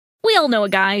all know a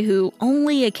guy who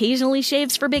only occasionally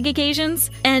shaves for big occasions,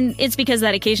 and it's because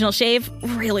that occasional shave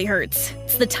really hurts.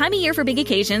 It's the time of year for big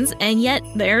occasions, and yet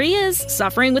there he is,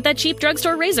 suffering with that cheap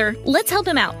drugstore razor. Let's help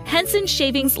him out. Henson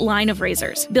Shaving's line of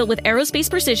razors, built with aerospace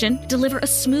precision, deliver a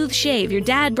smooth shave your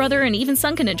dad, brother, and even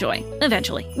son can enjoy,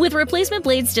 eventually. With replacement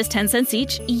blades just 10 cents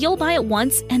each, you'll buy it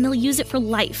once and they'll use it for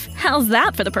life. How's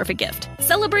that for the perfect gift?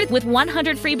 Celebrate with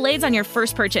 100 free blades on your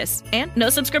first purchase, and no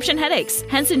subscription headaches.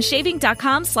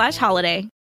 HensonShaving.com/holiday.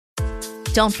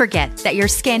 Don't forget that your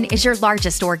skin is your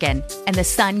largest organ, and the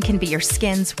sun can be your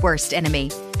skin's worst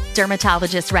enemy.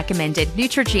 Dermatologist-recommended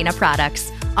Neutrogena products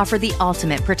offer the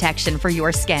ultimate protection for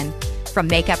your skin. From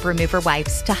makeup remover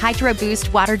wipes to Hydro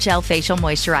Boost Water Gel Facial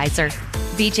Moisturizer,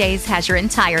 BJ's has your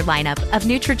entire lineup of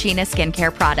Neutrogena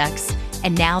skincare products.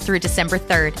 And now through December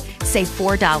 3rd, save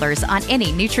 $4 on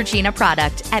any Neutrogena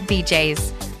product at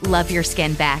BJ's. Love your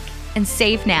skin back and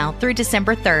save now through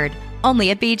December 3rd,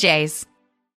 only at BJ's.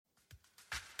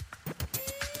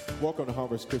 Welcome to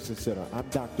Harvest Christian Center. I'm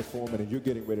Dr. Foreman, and you're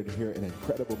getting ready to hear an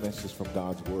incredible message from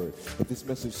God's Word. If this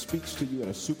message speaks to you in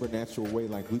a supernatural way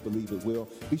like we believe it will,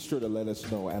 be sure to let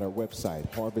us know at our website,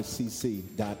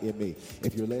 harvestcc.me.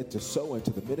 If you're led to sow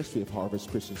into the ministry of Harvest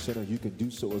Christian Center, you can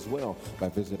do so as well by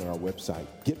visiting our website.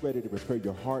 Get ready to prepare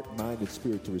your heart, mind, and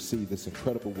spirit to receive this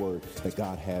incredible word that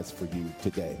God has for you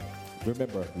today.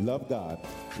 Remember, love God,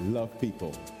 love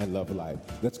people, and love life.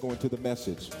 Let's go into the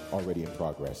message already in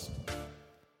progress.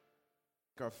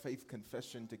 Our faith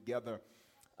confession together.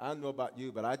 I don't know about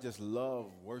you, but I just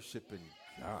love worshiping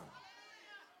God.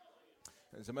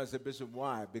 And somebody said, Bishop,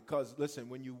 why? Because listen,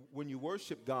 when you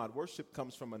worship God, worship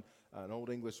comes from an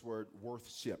old English word,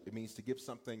 worthship. It means to give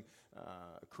something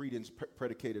credence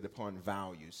predicated upon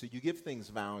value. So you give things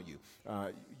value.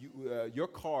 Your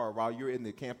car, while you're in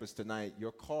the campus tonight,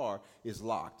 your car is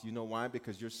locked. You know why?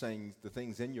 Because you're saying the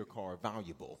things in your car are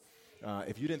valuable.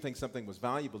 If you didn't think something was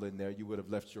valuable in there, you would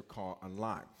have left your car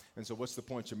unlocked. And so what's the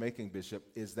point you're making, Bishop,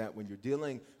 is that when you're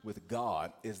dealing with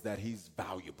God, is that he's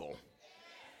valuable.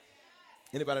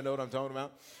 Anybody know what I'm talking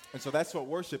about? And so that's what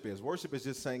worship is. Worship is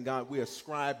just saying, God, we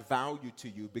ascribe value to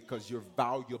you because you're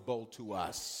valuable to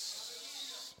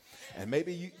us. And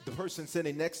maybe the person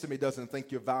sitting next to me doesn't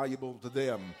think you're valuable to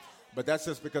them, but that's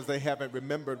just because they haven't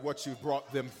remembered what you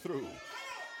brought them through.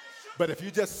 But if you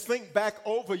just think back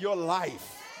over your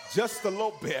life, just a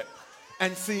little bit,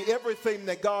 and see everything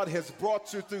that God has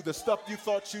brought you through, the stuff you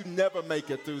thought you'd never make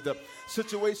it through, the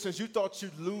situations you thought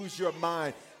you'd lose your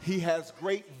mind, he has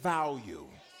great value.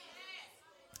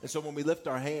 And so when we lift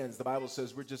our hands, the Bible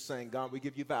says we're just saying, God, we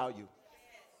give you value.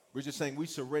 We're just saying we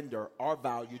surrender our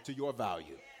value to your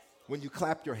value. When you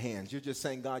clap your hands, you're just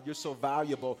saying, God, you're so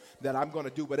valuable that I'm going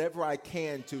to do whatever I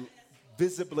can to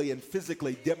visibly and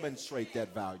physically demonstrate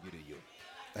that value to you.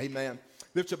 Amen.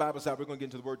 Lift your Bibles out. We're going to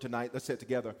get into the Word tonight. Let's say it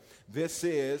together. This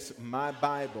is my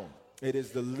Bible. It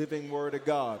is the living Word of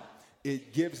God.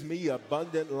 It gives me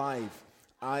abundant life.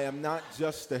 I am not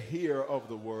just a hearer of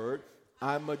the Word.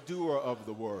 I'm a doer of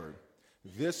the Word.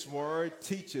 This Word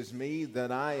teaches me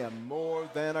that I am more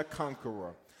than a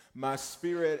conqueror. My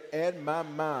spirit and my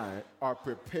mind are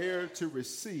prepared to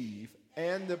receive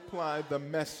and apply the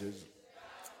message.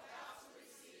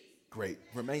 Great.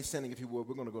 Remain standing, if you will.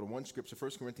 We're going to go to one scripture,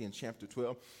 1 Corinthians chapter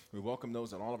 12. We welcome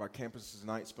those on all of our campuses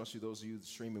tonight, especially those of you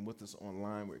streaming with us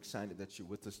online. We're excited that you're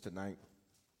with us tonight.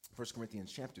 1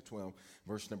 Corinthians chapter 12,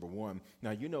 verse number 1.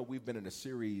 Now, you know we've been in a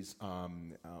series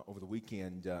over the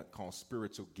weekend called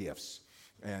Spiritual Gifts.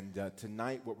 And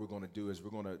tonight what we're going to do is we're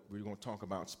going to talk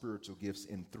about spiritual gifts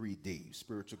in 3D.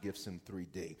 Spiritual gifts in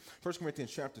 3D. 1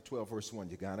 Corinthians chapter 12, verse 1.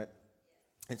 You got it?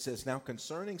 It says, now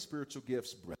concerning spiritual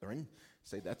gifts, brethren,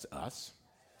 say that's us,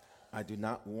 I do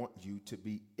not want you to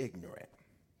be ignorant.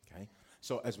 Okay?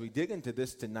 So as we dig into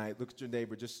this tonight, look at your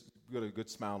neighbor, just get a good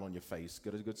smile on your face.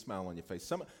 Get a good smile on your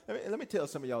face. Let me tell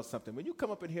some of y'all something. When you come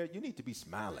up in here, you need to be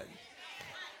smiling.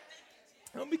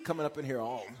 Don't be coming up in here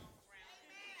all.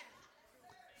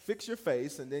 Fix your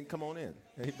face and then come on in.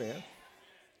 Amen.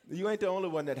 You ain't the only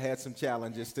one that had some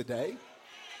challenges today.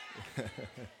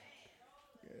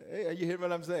 Hey, you hear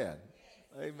what I'm saying?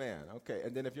 Amen. Okay.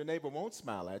 And then if your neighbor won't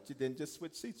smile at you, then just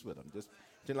switch seats with them. Just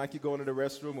like you go into the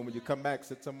restroom and when you come back,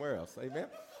 sit somewhere else. Amen.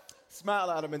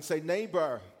 Smile at them and say,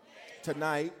 neighbor,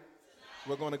 tonight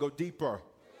we're going to go deeper.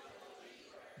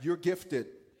 You're gifted.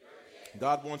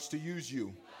 God wants to use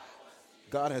you.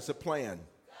 God has a plan.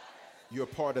 You're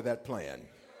part of that plan.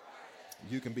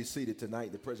 You can be seated tonight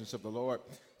in the presence of the Lord.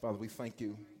 Father, we thank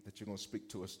you that you're going to speak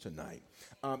to us tonight.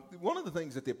 One of the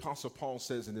things that the Apostle Paul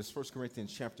says in this 1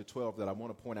 Corinthians chapter 12 that I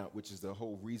want to point out, which is the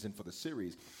whole reason for the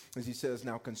series, is he says,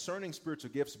 now concerning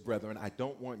spiritual gifts, brethren, I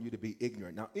don't want you to be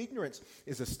ignorant. Now, ignorance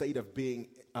is a state of being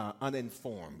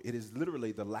uninformed. It is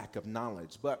literally the lack of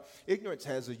knowledge. But ignorance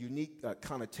has a unique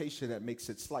connotation that makes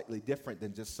it slightly different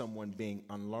than just someone being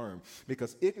unlearned,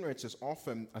 because ignorance is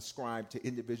often ascribed to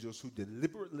individuals who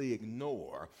deliberately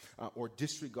ignore or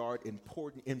disregard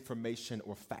important information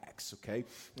or facts, okay?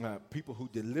 People who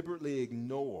deliberately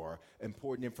ignore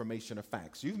important information or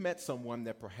facts. You've met someone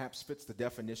that perhaps fits the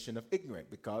definition of ignorant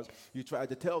because you tried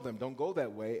to tell them, don't go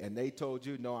that way, and they told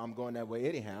you, no, I'm going that way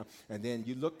anyhow, and then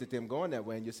you looked at them going that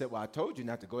way and you said, well, I told you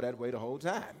not to go that way the whole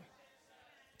time.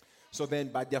 So then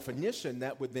by definition,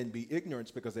 that would then be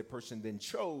ignorance because a person then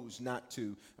chose not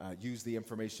to use the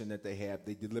information that they have.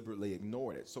 They deliberately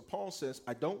ignored it. So Paul says,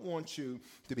 I don't want you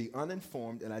to be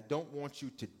uninformed and I don't want you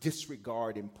to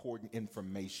disregard important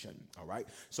information, all right?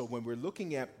 So when we're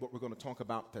looking at what we're going to talk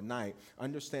about tonight,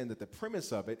 understand that the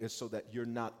premise of it is so that you're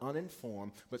not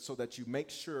uninformed, but so that you make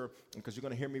sure, because you're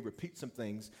going to hear me repeat some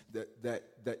things, that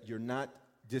you're not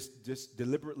just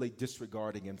deliberately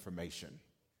disregarding information.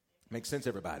 Makes sense,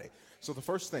 everybody? So the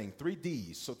first thing, 3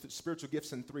 Ds. So spiritual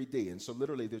gifts in 3D. And so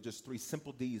literally they're just 3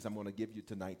 simple Ds I'm going to give you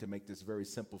tonight to make this very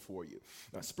simple for you.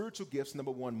 Now, spiritual gifts,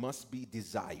 number 1, must be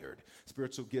desired.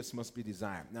 Spiritual gifts must be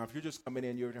desired. Now, if you're just coming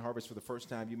in, you're in Harvest for the first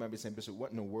time, you might be saying, Bishop,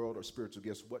 what in the world are spiritual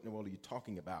gifts? What in the world are you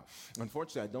talking about?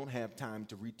 Unfortunately, I don't have time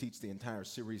to reteach the entire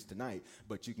series tonight,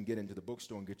 but you can get into the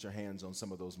bookstore and get your hands on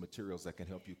some of those materials that can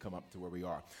help you come up to where we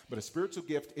are. But a spiritual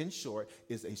gift, in short,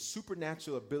 is a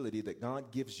supernatural ability that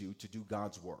God gives you to do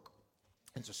God's work.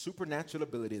 It's a supernatural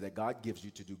ability that God gives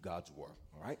you to do God's work,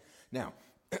 all right? Now,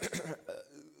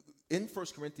 in 1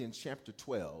 Corinthians chapter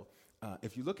 12,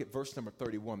 if you look at verse number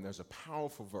 31, there's a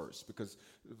powerful verse because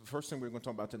the first thing we're going to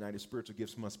talk about tonight is spiritual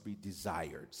gifts must be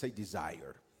desired. Say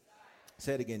desired.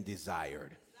 Say it again,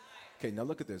 desired. Okay, now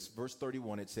look at this. Verse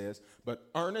 31, it says, but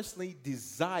earnestly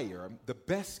desire the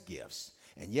best gifts,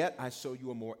 and yet I show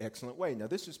you a more excellent way. Now,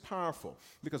 this is powerful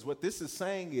because what this is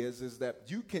saying is that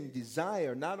you can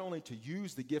desire not only to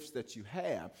use the gifts that you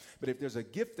have, but if there's a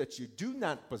gift that you do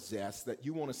not possess that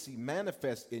you want to see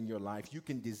manifest in your life, you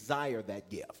can desire that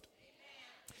gift.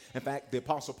 In fact, the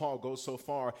Apostle Paul goes so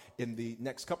far in the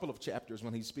next couple of chapters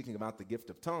when he's speaking about the gift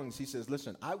of tongues. He says,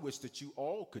 listen, I wish that you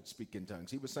all could speak in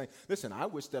tongues. He was saying, listen, I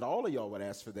wish that all of y'all would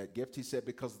ask for that gift. He said,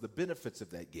 because of the benefits of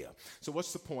that gift. So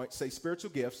what's the point? Say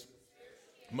spiritual gifts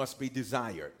must be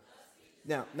desired.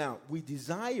 Now we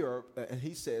desire, and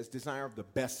he says, desire of the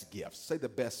best gifts. Say the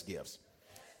best gifts.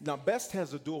 Now, best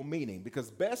has a dual meaning because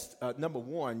best, number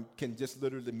 1, can just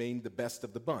literally mean the best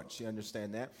of the bunch. You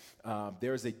understand that?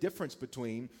 There is a difference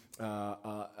between, I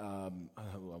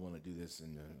want to do this,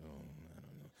 and I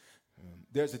don't know.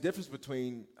 There's a difference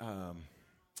between,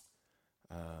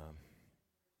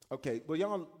 okay, well,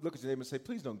 y'all look at your neighbor and say,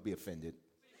 please don't be offended.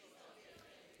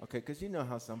 Okay, because you know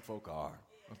how some folk are.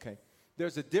 Okay,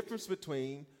 there's a difference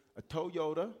between a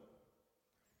Toyota.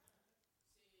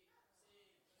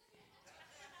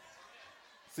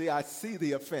 See, I see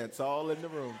the offense all in the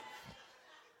room.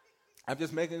 I'm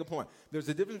just making a point. There's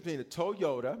a difference between a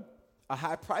Toyota, a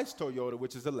high-priced Toyota,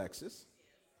 which is a Lexus,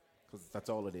 because that's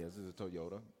all it is a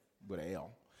Toyota with an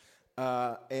L,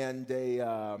 and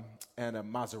a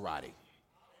Maserati.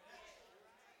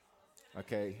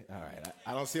 Okay, all right.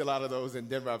 I don't see a lot of those in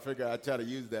Denver. I figure I'd try to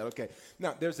use that. Okay.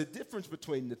 Now, there's a difference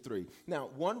between the 3.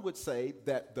 Now, one would say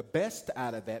that the best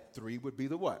out of that 3 would be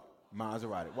the what?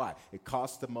 Maserati. Why? It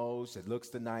costs the most, it looks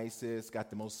the nicest, got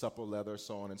the most supple leather,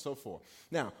 so on and so forth.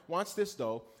 Now, watch this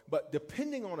though, but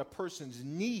depending on a person's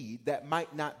need, that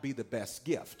might not be the best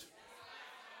gift.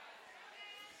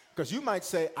 Because you might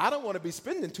say, I don't want to be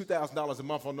spending $2,000 a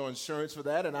month on no insurance for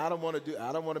that, and I don't want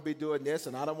to be doing this,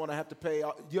 and I don't want to have to pay.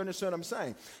 You understand what I'm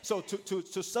saying? So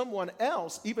to someone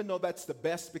else, even though that's the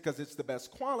best because it's the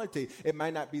best quality, it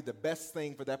might not be the best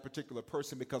thing for that particular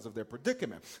person because of their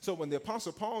predicament. So when the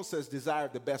Apostle Paul says desire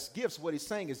the best gifts, what he's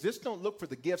saying is just don't look for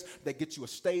the gifts that get you a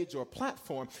stage or a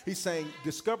platform. He's saying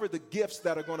discover the gifts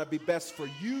that are going to be best for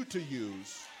you to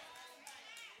use.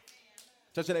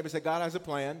 Touch your neighbor and say, God has a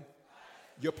plan.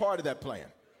 You're part of that plan.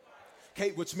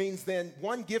 Okay, which means then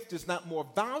one gift is not more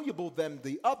valuable than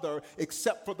the other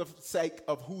except for the sake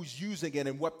of who's using it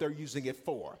and what they're using it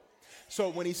for. So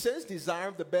when he says desire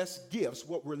the best gifts,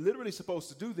 what we're literally supposed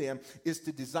to do then is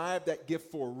to desire that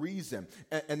gift for a reason.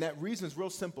 And that reason is real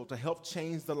simple, to help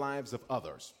change the lives of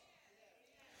others.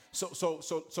 So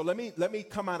let me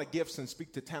come out of gifts and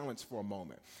speak to talents for a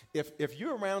moment. If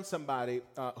you're around somebody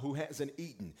who hasn't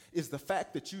eaten, is the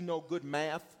fact that you know good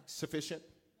math sufficient?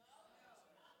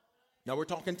 Now, we're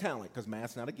talking talent because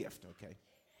math's not a gift, okay?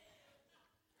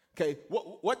 Okay,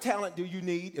 what talent do you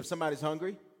need if somebody's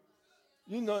hungry?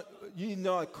 You know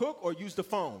how to cook or use the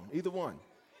phone, either one,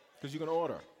 because you're going to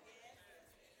order.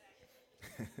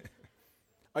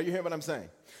 Are you hearing what I'm saying?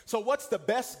 So what's the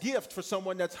best gift for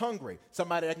someone that's hungry?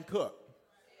 Somebody that can cook.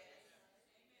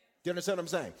 Do you understand what I'm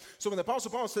saying? So when the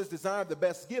Apostle Paul says desire the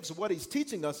best gifts, what he's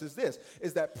teaching us is this,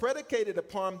 is that predicated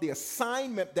upon the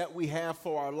assignment that we have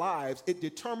for our lives, it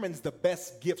determines the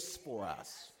best gifts for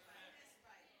us.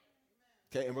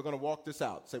 Okay, and we're going to walk this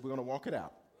out. Say we're going to walk it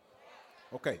out.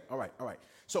 Okay, all right.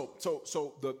 So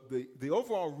the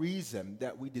overall reason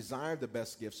that we desire the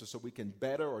best gifts is so we can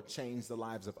better or change the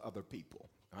lives of other people.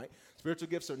 All right? Spiritual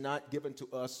gifts are not given to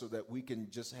us so that we can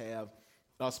just have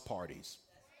us parties.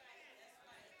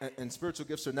 And spiritual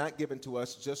gifts are not given to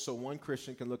us just so one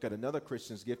Christian can look at another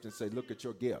Christian's gift and say, look at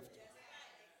your gift.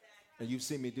 And you've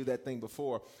seen me do that thing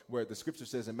before where the scripture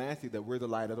says in Matthew that we're the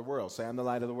light of the world. Say, I'm the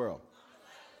light of the world.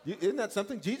 Isn't that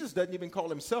something? Jesus doesn't even call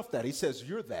himself that. He says,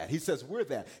 you're that. He says, we're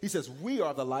that. He says, we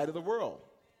are the light of the world.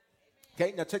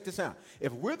 Okay, now check this out.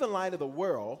 If we're the light of the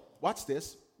world, watch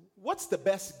this. What's the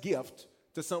best gift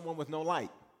to someone with no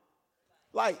light?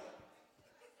 Light.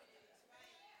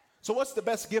 So what's the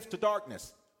best gift to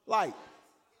darkness? Light.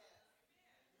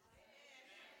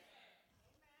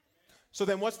 So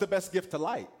then what's the best gift to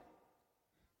light?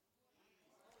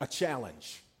 A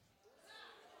challenge.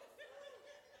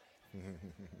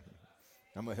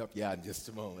 I'm going to help you out in just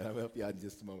a moment.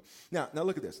 Now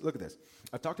look at this.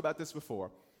 I've talked about this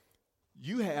before.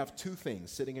 You have two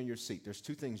things sitting in your seat. There's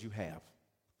two things you have.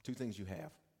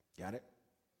 Got it?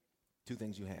 Two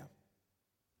things you have.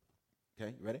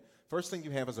 Okay, you ready? First thing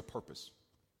you have is a purpose.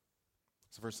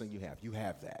 It's the first thing you have. You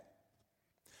have that.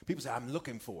 People say, I'm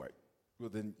looking for it. Well,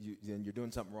 then you're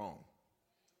doing something wrong.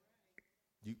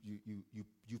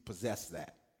 You possess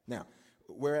that. Now,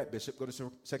 where at, Bishop? Go to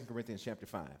 2 Corinthians chapter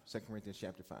 5. 2 Corinthians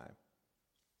chapter 5.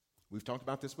 We've talked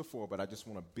about this before, but I just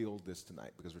want to build this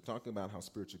tonight because we're talking about how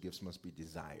spiritual gifts must be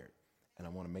desired. And I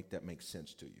want to make that make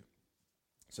sense to you.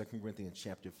 2 Corinthians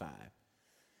chapter 5.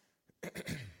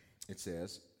 It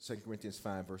says, 2 Corinthians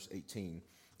 5, verse 18,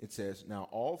 it says, now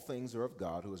all things are of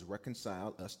God who has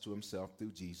reconciled us to himself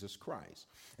through Jesus Christ.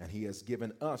 And he has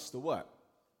given us the what?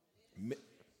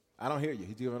 I don't hear you.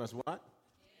 He's given us what?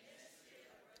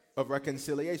 Of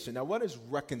reconciliation. Now, what is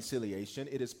reconciliation?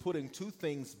 It is putting two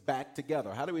things back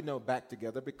together. How do we know back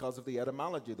together? Because of the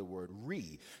etymology of the word,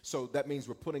 re. So that means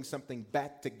we're putting something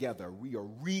back together. We are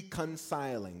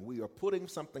reconciling. We are putting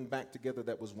something back together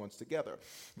that was once together.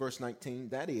 Verse 19,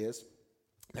 that is,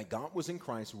 that God was in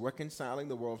Christ reconciling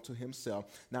the world to himself,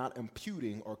 not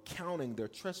imputing or counting their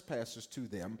trespasses to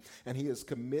them, and he has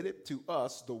committed to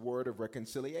us the word of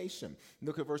reconciliation.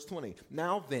 Look at verse 20.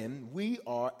 Now then, we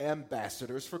are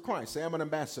ambassadors for Christ. Say, I'm an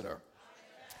ambassador.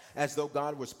 As though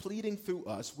God was pleading through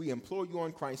us, we implore you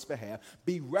on Christ's behalf,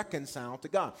 be reconciled to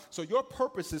God. So your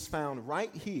purpose is found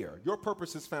right here. Your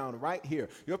purpose is found right here.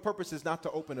 Your purpose is not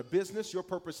to open a business. Your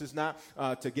purpose is not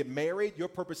to get married. Your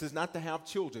purpose is not to have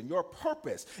children. Your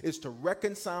purpose is to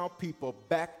reconcile people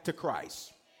back to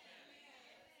Christ,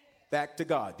 back to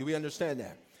God. Do we understand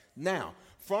that? Now,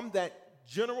 from that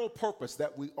general purpose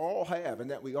that we all have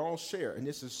and that we all share, and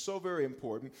this is so very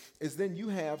important, is then you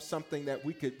have something that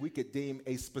we could deem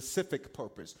a specific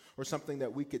purpose, or something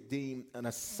that we could deem an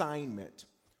assignment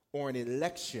or an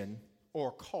election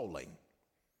or calling.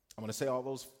 I'm going to say all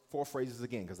those four phrases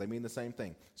again because they mean the same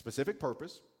thing. Specific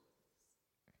purpose,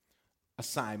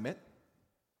 assignment,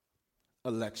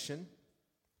 election,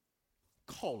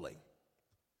 calling.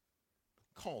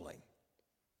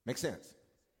 Makes sense?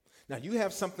 Now, you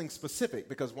have something specific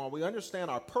because while we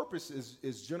understand our purpose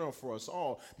is general for us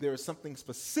all, there is something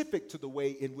specific to the way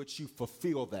in which you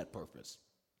fulfill that purpose.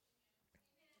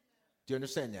 Do you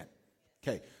understand that?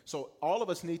 Okay, so all of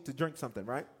us need to drink something,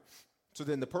 right? So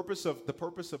then the purpose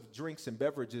of drinks and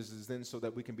beverages is then so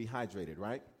that we can be hydrated,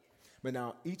 right? But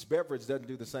now each beverage doesn't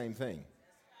do the same thing.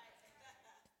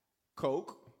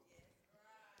 Coke,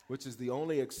 which is the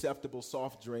only acceptable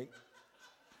soft drink,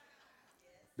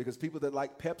 because people that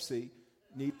like Pepsi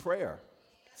need prayer.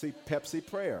 See, Pepsi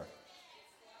prayer.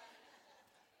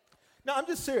 No, I'm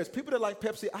just serious. People that like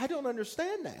Pepsi, I don't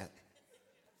understand that.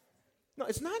 No,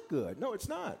 it's not good. No, it's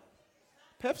not.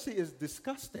 Pepsi is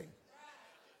disgusting.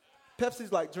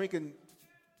 Pepsi's like drinking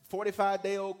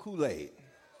 45-day-old Kool-Aid.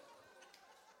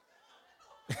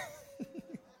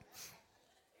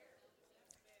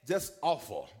 Just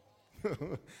awful.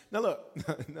 Now look,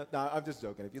 no, I'm just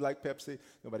joking. If you like Pepsi,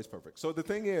 nobody's perfect. So the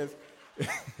thing is,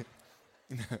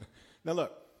 now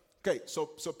look, Okay, so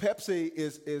Pepsi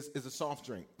is a soft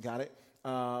drink, got it?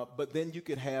 But then you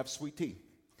could have sweet tea.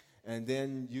 And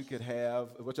then you could have,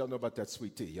 what y'all know about that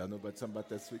sweet tea? Y'all know about something about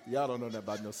that sweet tea? Y'all don't know nothing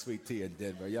about no sweet tea in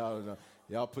Denver. Y'all don't know.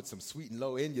 Y'all put some sweet and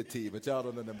low in your tea, but y'all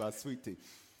don't know nothing about sweet tea.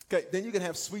 Okay, then you can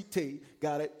have sweet tea,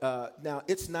 got it? Now,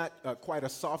 it's not quite a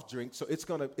soft drink, so it's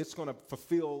gonna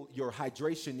fulfill your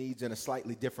hydration needs in a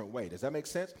slightly different way. Does that make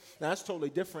sense? Now, that's totally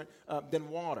different than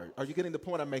water. Are you getting the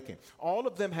point I'm making? All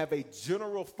of them have a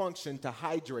general function to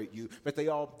hydrate you, but they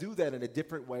all do that in a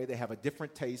different way. They have a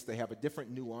different taste. They have a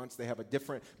different nuance. They have a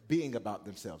different being about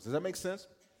themselves. Does that make sense?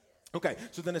 Okay,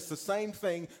 so then it's the same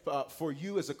thing for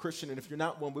you as a Christian, and if you're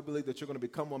not one, we believe that you're going to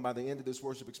become one by the end of this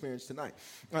worship experience tonight.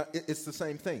 It's the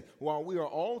same thing. While we are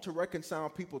all to reconcile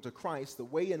people to Christ, the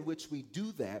way in which we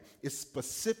do that is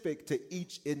specific to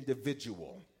each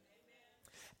individual.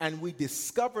 And we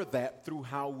discover that through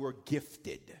how we're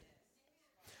gifted.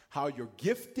 How you're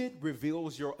gifted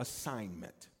reveals your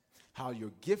assignment. How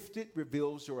you're gifted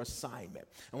reveals your assignment.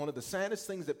 And one of the saddest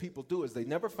things that people do is they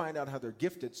never find out how they're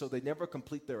gifted, so they never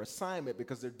complete their assignment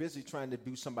because they're busy trying to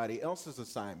do somebody else's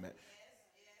assignment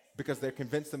because they're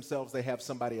convinced themselves they have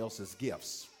somebody else's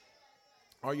gifts.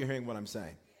 Are you hearing what I'm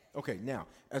saying? Okay, now,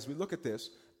 as we look at this,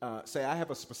 say I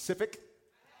have a specific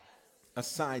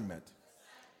assignment,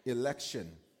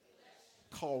 election,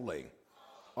 calling.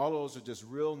 All those are just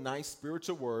real nice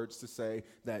spiritual words to say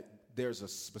that there's a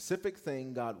specific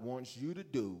thing God wants you to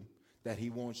do that he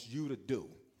wants you to do.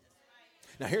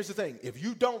 Now, here's the thing. If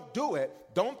you don't do it,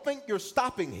 don't think you're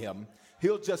stopping him.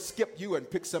 He'll just skip you and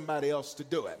pick somebody else to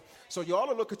do it. So you ought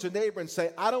to look at your neighbor and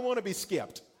say, I don't want to be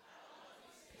skipped.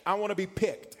 I want to be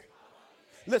picked.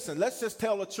 Listen, let's just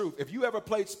tell the truth. If you ever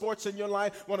played sports in your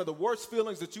life, one of the worst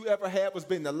feelings that you ever had was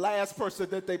being the last person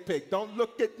that they picked. Don't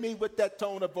look at me with that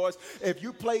tone of voice. If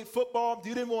you played football,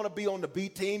 you didn't want to be on the B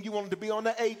team. You wanted to be on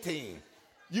the A team.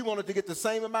 You wanted to get the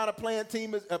same amount of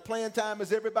playing time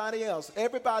as everybody else.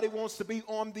 Everybody wants to be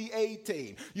on the A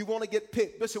team. You want to get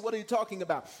picked. Bishop, what are you talking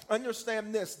about?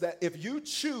 Understand this, that if you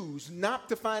choose not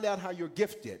to find out how you're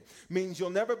gifted, means you'll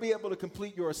never be able to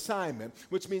complete your assignment,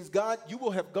 which means, God, you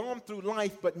will have gone through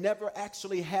life but never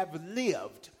actually have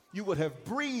lived. You would have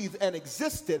breathed and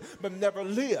existed, but never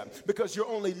lived, because you're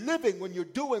only living when you're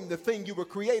doing the thing you were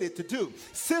created to do.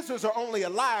 Scissors are only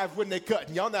alive when they cut.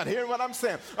 Y'all not hearing what I'm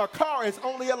saying? A car is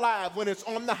only alive when it's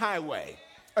on the highway.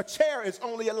 A chair is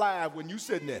only alive when you're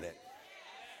sitting in it.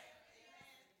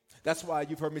 That's why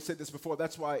you've heard me say this before.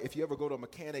 That's why if you ever go to a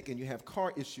mechanic and you have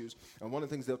car issues, and one of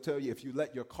the things they'll tell you, if you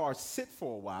let your car sit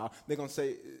for a while, they're going to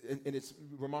say, and it's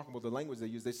remarkable the language they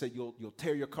use, they say you'll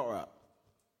tear your car up.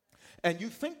 And you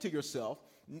think to yourself,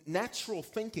 natural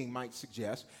thinking might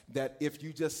suggest that if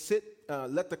you just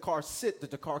let the car sit,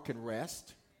 that the car can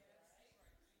rest.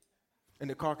 And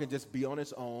the car can just be on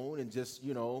its own and just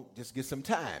get some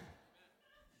time.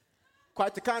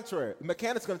 Quite the contrary. The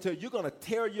mechanic's going to tell you, you're going to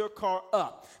tear your car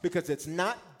up because it's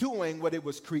not doing what it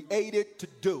was created to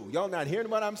do. Y'all not hearing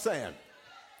what I'm saying?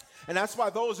 And that's why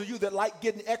those of you that like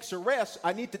getting extra rest,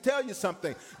 I need to tell you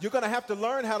something. You're going to have to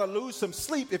learn how to lose some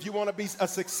sleep if you want to be a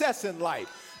success in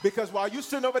life. Because while you're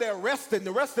sitting over there resting,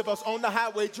 the rest of us on the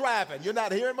highway driving. You're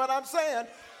not hearing what I'm saying?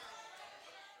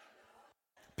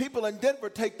 People in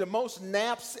Denver take the most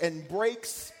naps and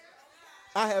breaks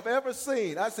I have ever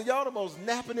seen. I said, y'all the most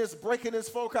nappingest,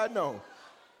 breakingest folk I know.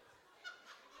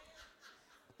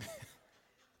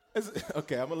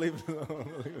 Okay, I'm going to leave it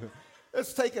alone.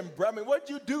 It's taking, I mean, what'd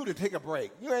you do to take a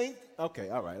break? You ain't? Okay,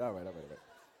 all right.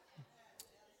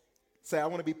 Say, I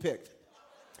want to be picked.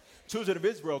 Children of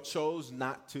Israel chose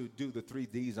not to do the 3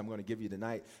 Ds I'm going to give you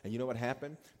tonight. And you know what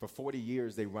happened? For 40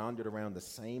 years, they wandered around the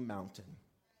same mountain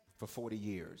for 40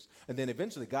 years. And then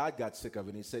eventually God got sick of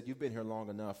it, and he said, you've been here long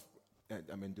enough.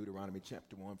 I'm in Deuteronomy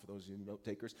chapter 1 for those of you note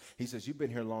takers. He says, you've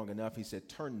been here long enough. He said,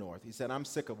 turn north. He said, I'm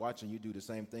sick of watching you do the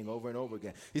same thing over and over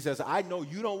again. He says, I know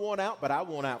you don't want out, but I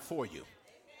want out for you.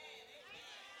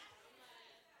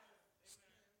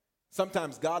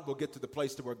 Sometimes God will get to the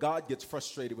place to where God gets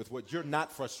frustrated with what you're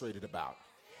not frustrated about.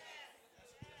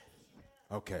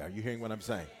 Okay, are you hearing what I'm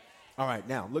saying? All right,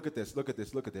 now look at this.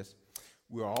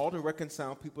 We're all to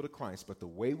reconcile people to Christ, but the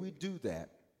way we do that,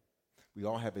 we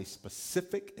all have a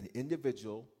specific and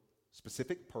individual,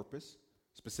 specific purpose,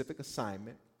 specific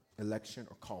assignment, election,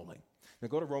 or calling. Now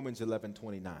go to Romans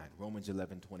 11:29. Romans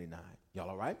 11:29. Y'all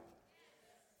all right?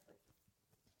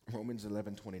 Romans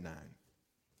 11:29.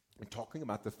 We're talking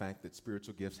about the fact that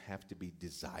spiritual gifts have to be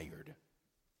desired.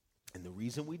 And the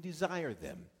reason we desire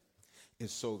them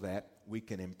is so that we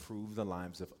can improve the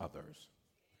lives of others.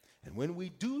 And when we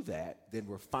do that, then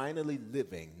we're finally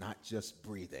living, not just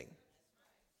breathing.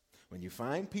 When you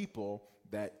find people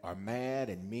that are mad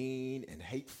and mean and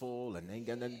hateful and ain't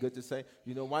got nothing good to say,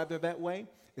 you know why they're that way?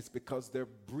 It's because they're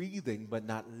breathing but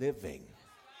not living.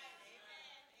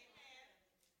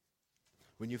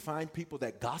 When you find people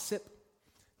that gossip,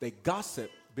 they gossip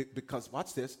because,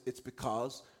 watch this, it's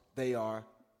because they are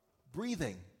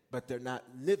breathing but they're not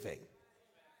living.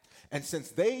 And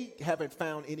since they haven't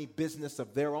found any business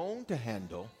of their own to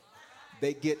handle,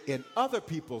 they get in other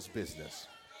people's business.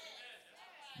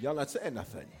 Y'all not saying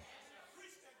nothing.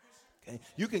 Okay?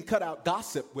 You can cut out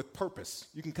gossip with purpose.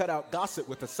 You can cut out gossip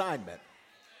with assignment.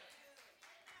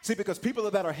 See, because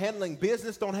people that are handling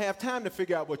business don't have time to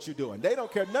figure out what you're doing. They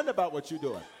don't care nothing about what you're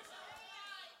doing.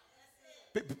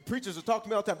 Preachers will talk to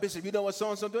me all the time, Bishop, you know what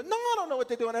so-and-so doing? No, I don't know what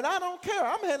they're doing, and I don't care.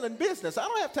 I'm handling business. I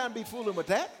don't have time to be fooling with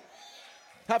that.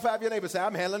 High five your neighbor, say,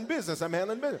 I'm handling business. I'm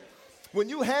handling business. When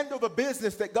you handle the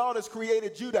business that God has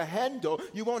created you to handle,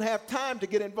 you won't have time to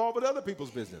get involved with other people's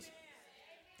business.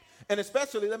 And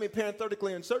especially, let me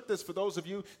parenthetically insert this for those of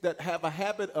you that have a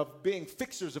habit of being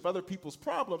fixers of other people's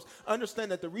problems.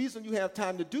 Understand that the reason you have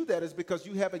time to do that is because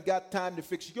you haven't got time to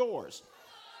fix yours.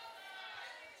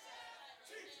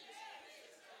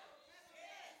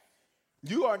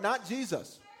 You are not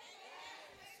Jesus.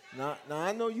 Now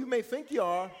I know you may think you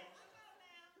are.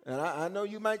 And I know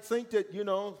you might think that,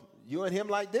 you and him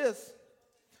like this.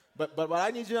 But what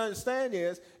I need you to understand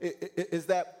is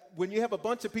that when you have a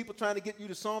bunch of people trying to get you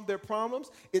to solve their problems,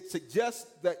 it suggests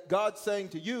that God's saying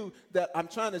to you that I'm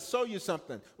trying to show you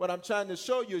something. What I'm trying to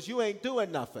show you is you ain't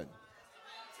doing nothing.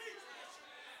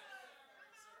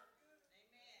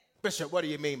 Bishop, what do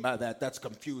you mean by that? That's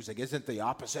confusing. Isn't the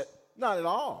opposite? Not at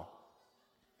all.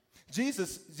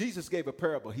 Jesus gave a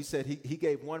parable. He said he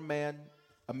gave one man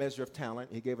a measure of talent.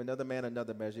 He gave another man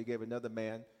another measure. He gave another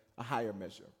man a higher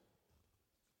measure.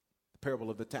 The parable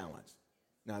of the talents.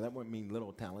 Now, that wouldn't mean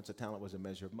little talents. A talent was a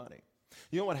measure of money.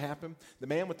 You know what happened? The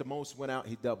man with the most went out,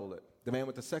 he doubled it. The man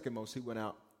with the second most, he went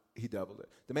out, he doubled it.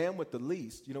 The man with the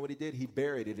least, you know what he did? He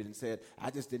buried it and said, I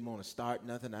just didn't want to start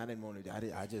nothing. I didn't want to,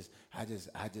 I just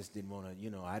didn't want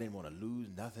to, I didn't want to lose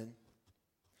nothing.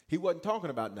 He wasn't talking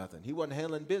about nothing. He wasn't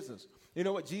handling business. You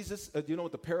know what you know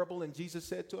what the parable in Jesus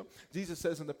said to him? Jesus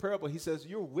says in the parable, he says,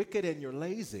 you're wicked and you're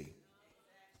lazy.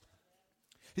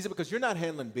 He said, because you're not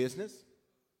handling business.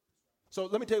 So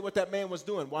let me tell you what that man was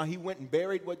doing. While he went and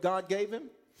buried what God gave him,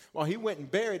 while he went and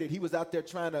buried it, he was out there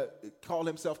trying to call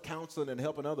himself counseling and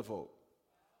helping other folk.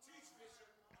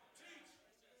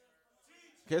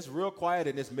 Okay, it's real quiet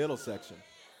in this middle section.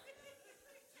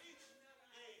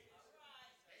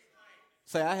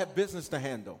 Say, I have business to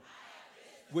handle,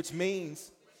 which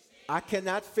means I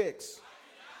cannot fix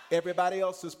everybody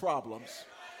else's problems.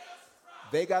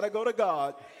 They got to go to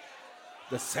God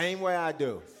the same way I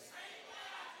do.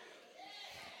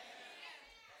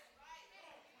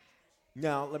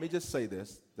 Now, let me just say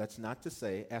this. That's not to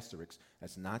say, asterisk,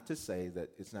 that's not to say that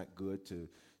it's not good to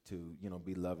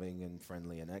be loving and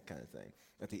friendly and that kind of thing.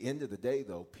 At the end of the day,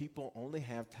 though, people only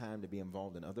have time to be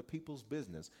involved in other people's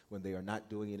business when they are not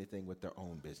doing anything with their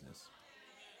own business.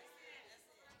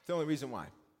 It's the only reason why.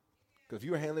 Because if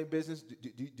you're handling business,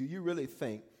 do you really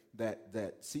think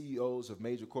that CEOs of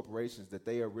major corporations, that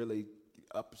they are really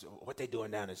up what they're doing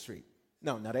down the street?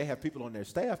 No, now they have people on their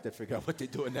staff that figure out what they're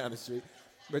doing down the street.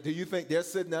 But do you think they're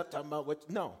sitting up talking about what?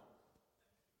 No,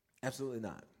 absolutely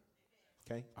not.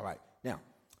 Okay, all right. Now,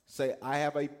 say, I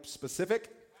have a specific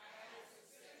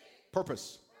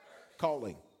purpose,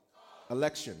 calling,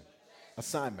 election,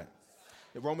 assignment.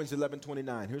 In Romans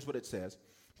 11:29, here's what it says.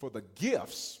 For the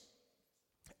gifts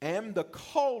and the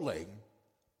calling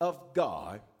of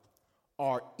God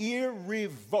are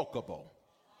irrevocable.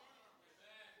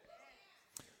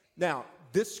 Now,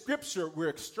 this scripture we're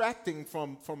extracting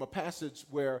from a passage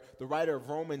where the writer of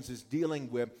Romans is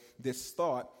dealing with this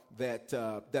thought that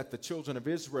the children of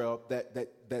Israel,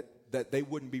 that they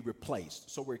wouldn't be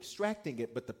replaced. So we're extracting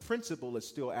it, but the principle is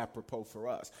still apropos for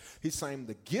us. He's saying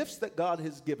the gifts that God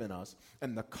has given us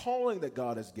and the calling that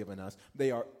God has given us,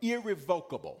 they are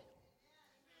irrevocable.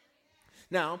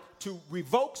 Now, to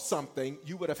revoke something,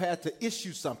 you would have had to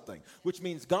issue something, which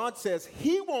means God says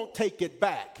he won't take it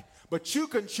back, but you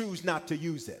can choose not to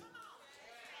use it.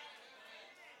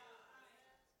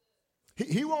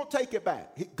 He won't take it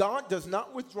back. God does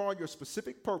not withdraw your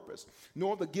specific purpose,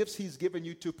 nor the gifts he's given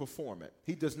you to perform it.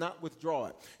 He does not withdraw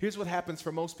it. Here's what happens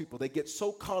for most people. They get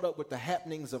so caught up with the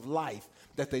happenings of life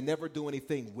that they never do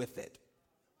anything with it.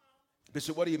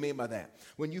 Bishop, what do you mean by that?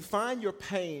 When you find your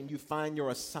pain, you find your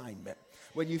assignment.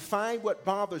 When you find what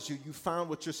bothers you, you find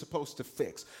what you're supposed to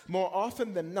fix. More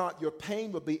often than not, your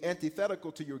pain will be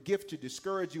antithetical to your gift to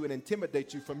discourage you and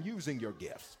intimidate you from using your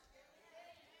gifts.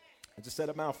 I just said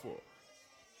a mouthful.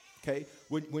 Okay?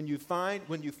 When you find,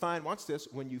 watch this,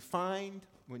 when you find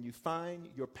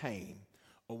your pain,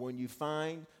 or when you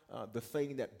find the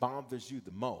thing that bothers you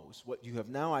the most, what you have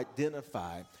now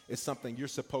identified is something you're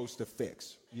supposed to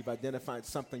fix. You've identified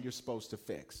something you're supposed to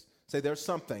fix. Say, there's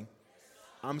something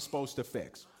I'm supposed to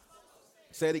fix.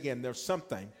 Say it again, there's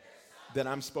something that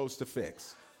I'm supposed to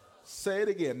fix. Say it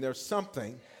again, there's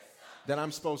something that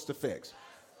I'm supposed to fix.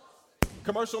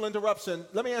 Commercial interruption.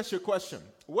 Let me ask you a question.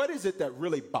 What is it that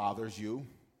really bothers you?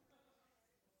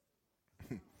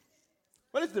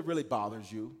 What is it that really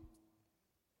bothers you?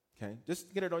 Okay,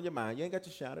 just get it on your mind. You ain't got to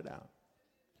shout it out.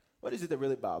 What is it that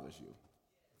really bothers you?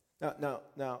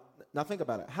 Now think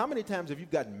about it. How many times have you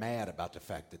gotten mad about the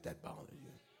fact that bothers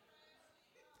you?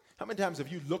 How many times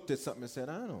have you looked at something and said,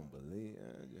 I don't believe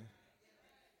it?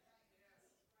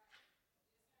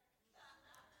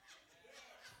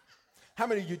 How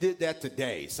many of you did that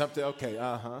today? Something, okay,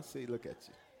 see, look at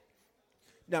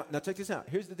you. Now check this out.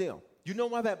 Here's the deal. You know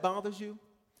why that bothers you?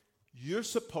 You're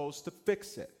supposed to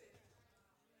fix it.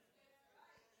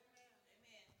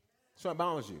 So it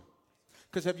bothers you.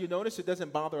 Because have you noticed it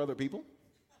doesn't bother other people?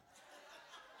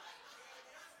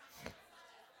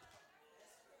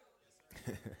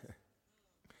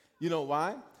 You know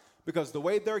why? Because the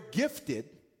way they're gifted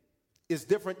is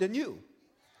different than you.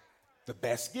 The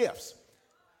best gifts.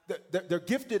 They're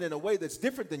gifted in a way that's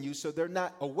different than you, so they're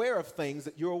not aware of things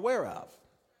that you're aware of.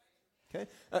 Okay?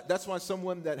 That's why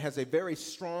someone that has a very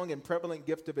strong and prevalent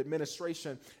gift of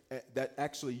administration that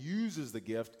actually uses the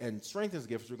gift and strengthens the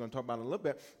gift, which we're going to talk about in a little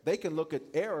bit, they can look at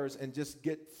errors and just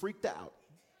get freaked out.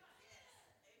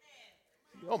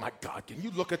 Oh, my God, can you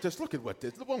look at this? Look at what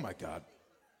this, oh, my God.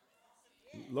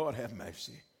 Lord have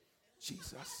mercy.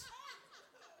 Jesus.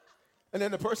 And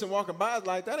then the person walking by is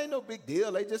like, that ain't no big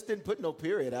deal. They just didn't put no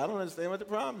period. I don't understand what the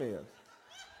problem is.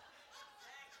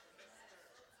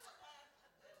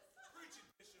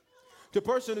 The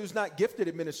person who's not gifted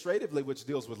administratively, which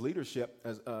deals with leadership,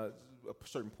 as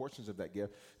certain portions of that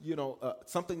gift,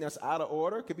 something that's out of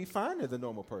order could be fine to the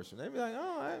normal person. They'd be like,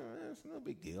 it's no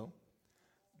big deal.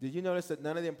 Did you notice that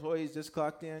none of the employees just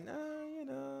clocked in?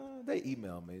 They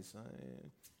emailed me. So, yeah.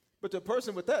 But the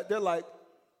person with that, they're like,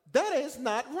 that is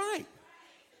not right.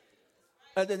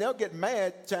 And then they'll get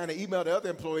mad trying to email the other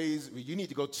employees, you need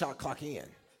to go clock in.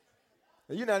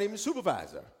 And you're not even a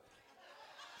supervisor.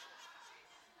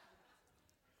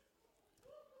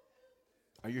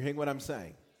 Are you hearing what I'm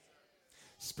saying?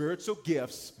 Spiritual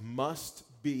gifts must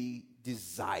be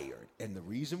desired. And the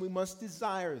reason we must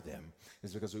desire them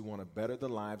is because we want to better the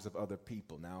lives of other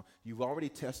people. Now, you've already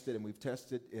tested, and we've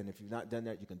tested, and if you've not done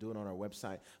that, you can do it on our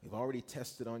website. We've already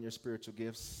tested on your spiritual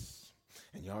gifts,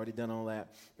 and you've already done all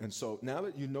that. And so now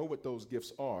that you know what those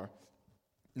gifts are,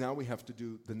 now we have to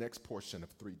do the next portion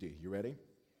of 3D. You ready?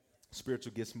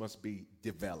 Spiritual gifts must be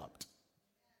developed.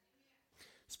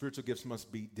 Spiritual gifts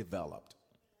must be developed.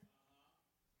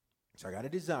 So I got to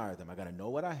desire them. I got to know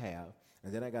what I have,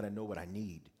 and then I got to know what I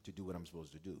need to do what I'm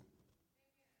supposed to do.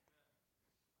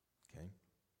 Okay?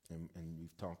 And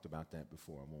we've talked about that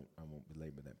before. I won't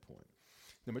belabor that point.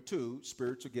 Number 2,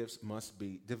 spiritual gifts must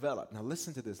be developed. Now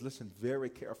listen to this. Listen very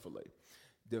carefully.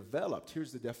 Developed,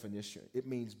 here's the definition. It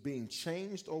means being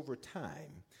changed over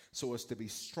time so as to be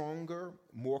stronger,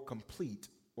 more complete,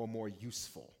 or more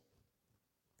useful.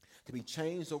 To be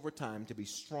changed over time to be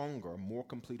stronger, more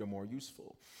complete, or more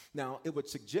useful. Now, it would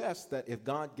suggest that if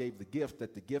God gave the gift,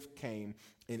 that the gift came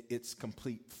in its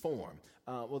complete form.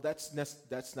 Well, that's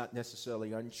not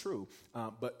necessarily untrue,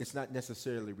 but it's not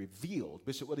necessarily revealed.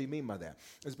 Bishop, what do you mean by that?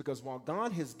 It's because while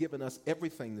God has given us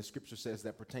everything, the scripture says,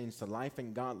 that pertains to life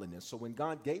and godliness. So when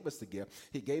God gave us the gift,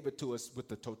 he gave it to us with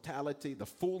the totality, the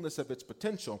fullness of its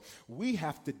potential. We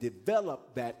have to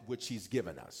develop that which he's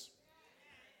given us.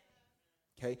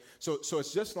 Okay, so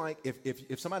it's just like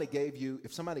if somebody gave you,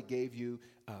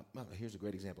 here's a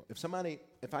great example.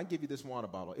 If I give you this water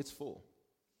bottle, it's full,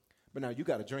 but now you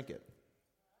got to drink it.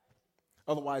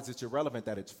 Otherwise, it's irrelevant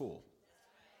that it's full.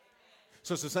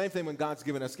 So it's the same thing when God's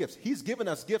given us gifts. He's given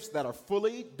us gifts that are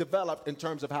fully developed in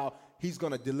terms of how he's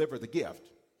going to deliver the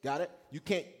gift. Got it? You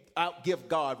can't outgive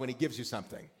God when he gives you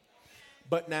something.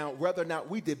 But now, whether or not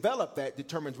we develop that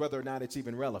determines whether or not it's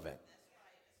even relevant.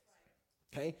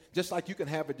 Okay? Just like you can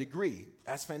have a degree.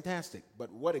 That's fantastic.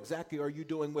 But what exactly are you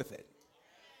doing with it?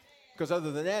 Because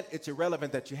other than that, it's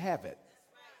irrelevant that you have it.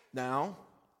 Now,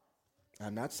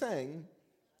 I'm not saying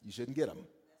you shouldn't get them.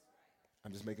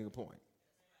 I'm just making a point.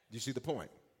 Do you see the point?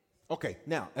 Okay,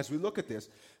 now, as we look at this,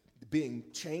 being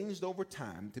changed over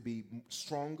time to be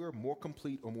stronger, more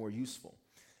complete, or more useful.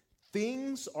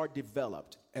 Things are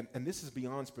developed, and this is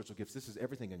beyond spiritual gifts. This is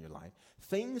everything in your life.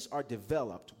 Things are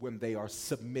developed when they are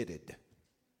submitted.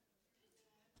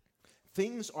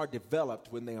 Things are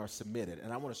developed when they are submitted.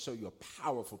 And I want to show you a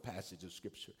powerful passage of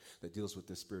Scripture that deals with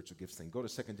this spiritual gifts thing. Go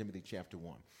to 2 Timothy chapter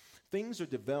 1. Things are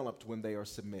developed when they are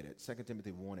submitted. 2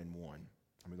 Timothy 1 and 1. And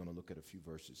we're going to look at a few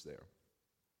verses there.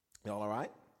 Y'all all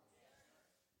right?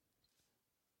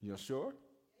 You're sure?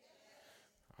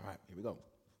 All right, here we go.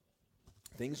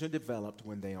 Things are developed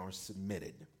when they are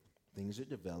submitted. Things are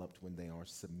developed when they are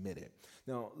submitted.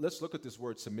 Now, let's look at this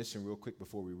word submission real quick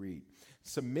before we read.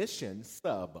 Submission,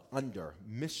 sub, under,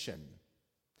 mission.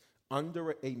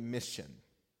 Under a mission.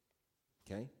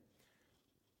 Okay?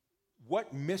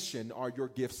 What mission are your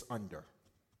gifts under?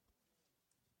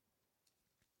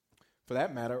 For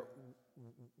that matter,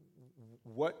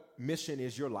 what mission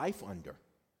is your life under?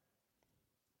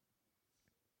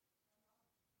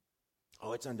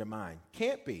 Oh, it's under mine.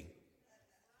 Can't be.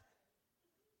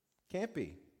 Can't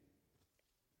be.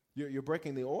 You're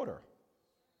breaking the order.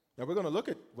 Now, we're going to look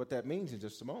at what that means in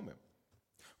just a moment.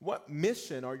 What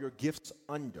mission are your gifts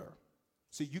under?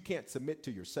 See, you can't submit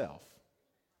to yourself.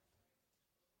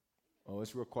 Oh,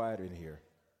 it's real quiet in here.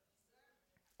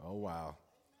 Oh, wow.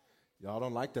 Y'all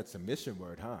don't like that submission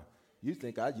word, huh? You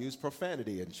think I use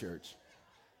profanity in church.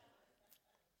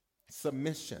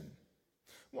 Submission.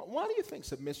 Why do you think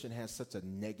submission has such a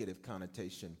negative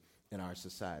connotation in our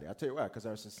society? I'll tell you why, because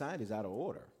our society is out of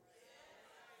order.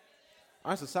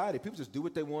 Our society, people just do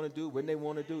what they want to do, when they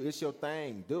want to do. It's your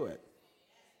thing, do it.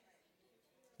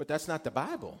 But that's not the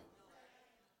Bible.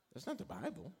 That's not the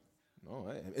Bible.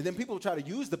 No. And then people try to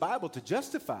use the Bible to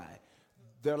justify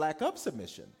their lack of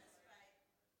submission.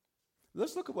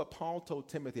 Let's look at what Paul told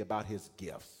Timothy about his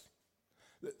gifts.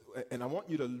 And I want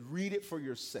you to read it for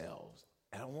yourselves.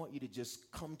 And I want you to just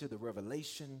come to the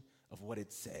revelation of what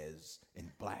it says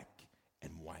in black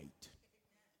and white,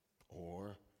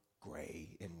 or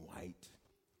gray and white,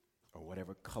 or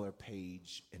whatever color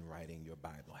page in writing your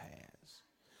Bible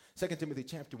has. 2 Timothy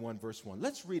chapter 1, verse 1.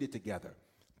 Let's read it together.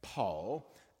 Paul,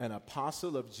 an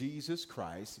apostle of Jesus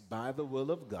Christ, by the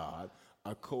will of God,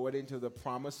 according to the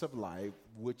promise of life,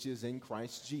 which is in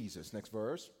Christ Jesus. Next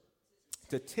verse.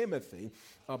 To Timothy,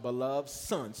 a beloved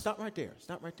son. Stop right there.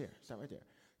 Stop right there. Stop right there.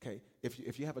 Okay,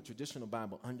 if you have a traditional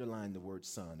Bible, underline the word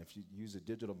son. If you use a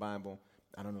digital Bible,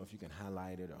 I don't know if you can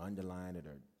highlight it or underline it,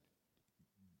 or,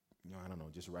 I don't know,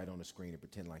 just write on the screen and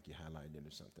pretend like you highlighted it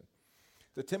or something.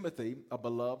 To Timothy, a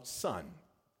beloved son.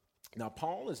 Now,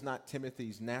 Paul is not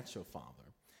Timothy's natural father.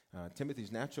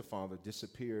 Timothy's natural father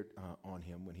disappeared on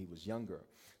him when he was younger.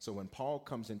 So when Paul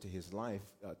comes into his life,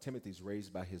 Timothy's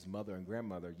raised by his mother and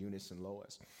grandmother, Eunice and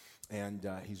Lois. And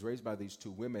he's raised by these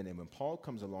two women. And when Paul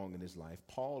comes along in his life,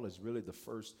 Paul is really the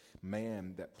first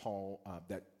man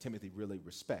that Timothy really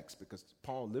respects, because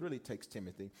Paul literally takes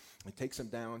Timothy and takes him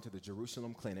down to the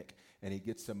Jerusalem clinic, and he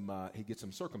gets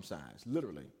him circumcised,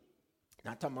 literally.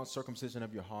 Not talking about circumcision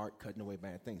of your heart, cutting away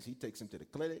bad things. He takes him to the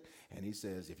clinic, and he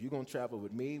says, if you're going to travel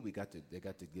with me, they got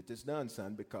to get this done,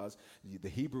 son, because the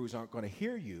Hebrews aren't going to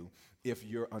hear you if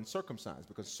you're uncircumcised,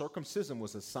 because circumcision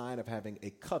was a sign of having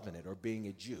a covenant or being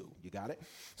a Jew. You got it?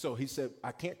 So he said,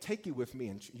 I can't take you with me,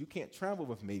 and you can't travel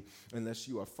with me unless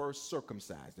you are first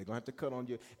circumcised. They're going to have to cut on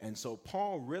you. And so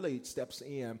Paul really steps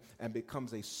in and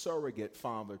becomes a surrogate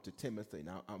father to Timothy.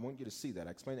 Now, I want you to see that.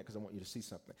 I explain it because I want you to see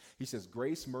something. He says,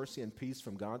 grace, mercy, and peace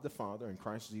from God the Father and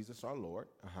Christ Jesus our Lord.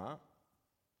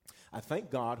 I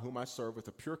thank God whom I serve with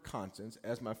a pure conscience,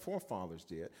 as my forefathers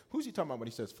did. Who's he talking about when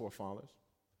he says forefathers?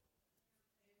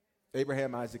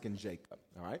 Abraham, Isaac, and Jacob.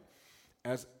 All right.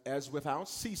 As without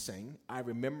ceasing, I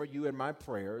remember you in my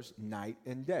prayers night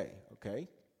and day. Okay.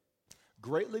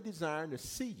 Greatly desiring to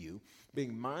see you,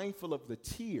 being mindful of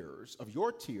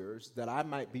your tears, that I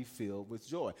might be filled with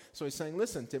joy. So he's saying,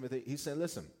 listen, Timothy, he's saying,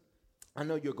 listen, I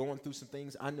know you're going through some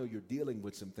things. I know you're dealing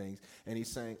with some things. And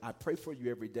he's saying, I pray for you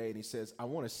every day. And he says, I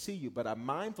want to see you, but I'm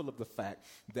mindful of the fact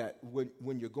that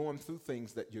when you're going through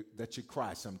things that you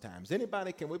cry sometimes.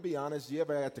 Anybody, can we be honest? You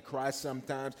ever have to cry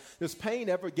sometimes? Does pain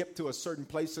ever get to a certain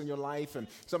place in your life? And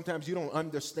sometimes you don't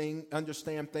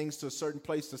understand things to a certain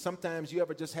place. So sometimes you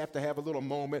ever just have to have a little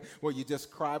moment where you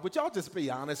just cry. Would y'all just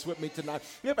be honest with me tonight?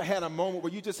 You ever had a moment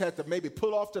where you just had to maybe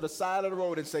pull off to the side of the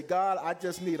road and say, God, I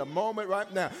just need a moment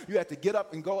right now. You had to get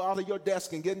up and go out of your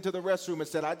desk and get into the restroom and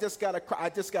said, I just got to cry. I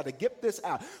just got to get this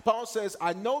out. Paul says,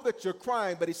 I know that you're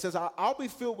crying, but he says, I'll be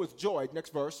filled with joy.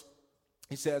 Next verse.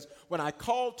 He says, when I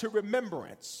call to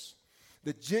remembrance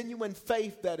the genuine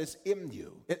faith that is in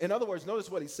you. In other words, notice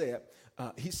what he said.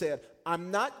 He said, I'm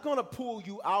not going to pull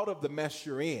you out of the mess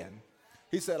you're in.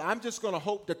 He said, I'm just going to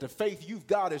hope that the faith you've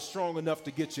got is strong enough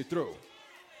to get you through.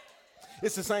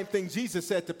 It's the same thing Jesus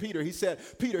said to Peter. He said,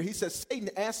 Satan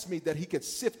asked me that he could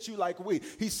sift you like wheat.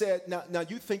 He said, now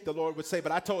you think the Lord would say,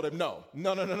 but I told him no.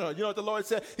 No. You know what the Lord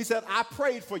said? He said, I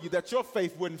prayed for you that your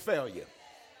faith wouldn't fail you.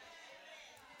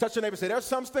 Touch your neighbor and say, there's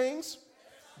some things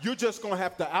you're just going to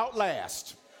have to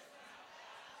outlast.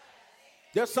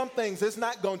 There's some things it's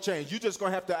not going to change. You're just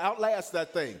going to have to outlast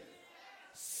that thing.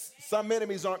 Some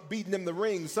enemies aren't beating in the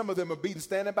ring. Some of them are beating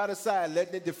standing by the side,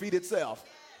 letting it defeat itself.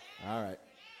 All right.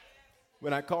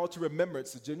 When I call to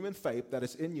remembrance the genuine faith that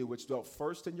is in you, which dwelt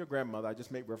first in your grandmother, I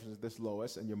just make reference to this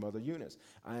Lois and your mother Eunice.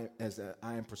 I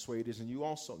am persuaded in you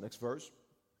also. Next verse.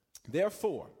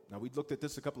 Therefore, now we looked at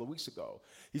this a couple of weeks ago.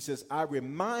 He says, I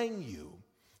remind you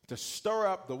to stir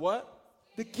up the what?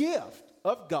 The gift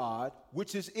of God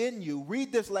which is in you.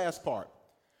 Read this last part.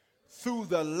 Through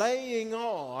the laying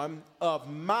on of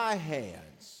my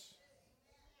hands.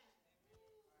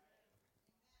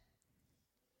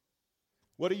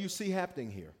 What do you see happening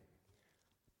here?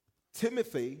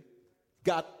 Timothy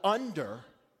got under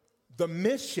the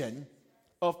mission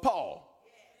of Paul.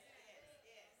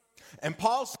 And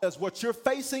Paul says, what you're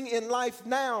facing in life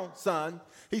now, son,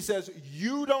 he says,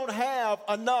 you don't have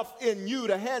enough in you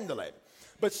to handle it.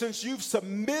 But since you've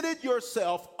submitted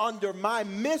yourself under my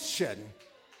mission,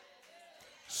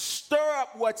 stir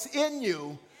up what's in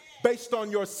you based on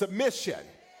your submission.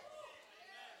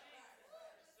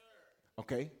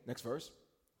 Okay, next verse.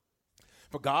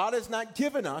 For God has not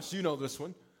given us, you know this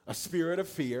one, a spirit of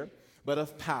fear, but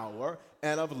of power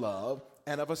and of love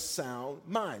and of a sound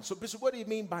mind. So, Bishop, what do you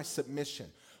mean by submission?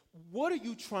 What are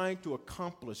you trying to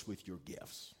accomplish with your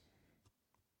gifts?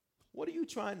 What are you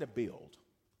trying to build?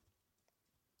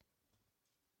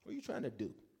 What are you trying to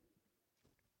do?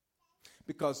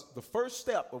 Because the first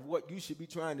step of what you should be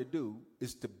trying to do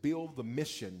is to build the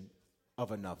mission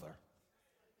of another.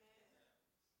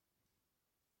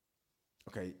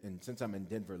 Okay, and since I'm in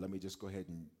Denver, let me just go ahead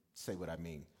and say what I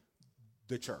mean.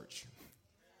 The church.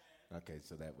 Okay,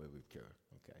 so that way we're clear.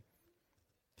 Okay.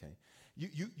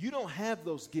 You don't have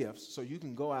those gifts so you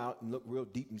can go out and look real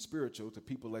deep and spiritual to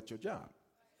people at your job.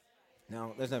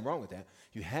 Now, there's nothing wrong with that.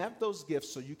 You have those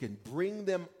gifts so you can bring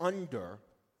them under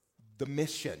the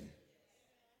mission.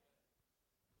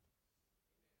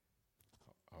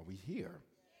 Are we here?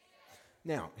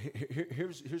 Now,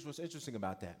 here's what's interesting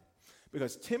about that.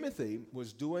 Because Timothy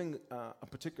was doing a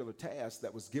particular task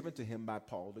that was given to him by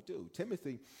Paul to do.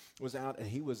 Timothy was out and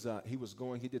he was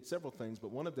going. He did several things,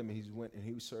 but one of them he went and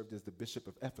he served as the bishop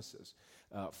of Ephesus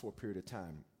for a period of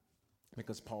time.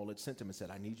 Because Paul had sent him and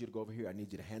said, I need you to go over here. I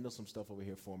need you to handle some stuff over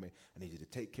here for me. I need you to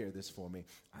take care of this for me.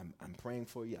 I'm praying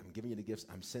for you. I'm giving you the gifts.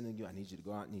 I'm sending you. I need you to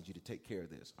go out. I need you to take care of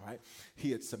this. All right? He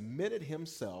had submitted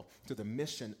himself to the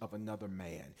mission of another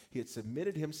man. He had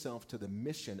submitted himself to the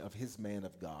mission of his man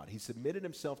of God. He submitted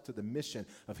himself to the mission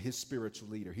of his spiritual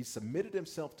leader. He submitted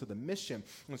himself to the mission.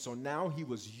 And so now he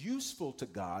was useful to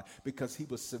God because he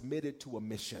was submitted to a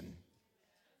mission.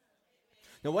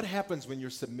 Now, what happens when you're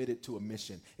submitted to a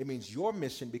mission? It means your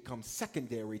mission becomes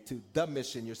secondary to the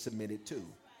mission you're submitted to.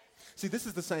 See, this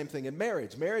is the same thing in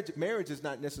marriage. Marriage is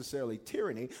not necessarily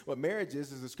tyranny. What marriage is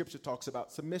the scripture talks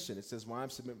about submission. It says,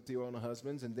 wives, submit to your own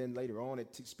husbands. And then later on, it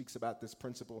speaks about this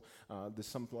principle, this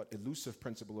somewhat elusive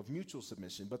principle of mutual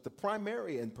submission. But the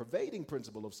primary and pervading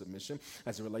principle of submission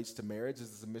as it relates to marriage is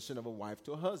the submission of a wife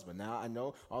to a husband. Now, I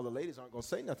know all the ladies aren't going to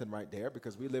say nothing right there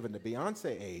because we live in the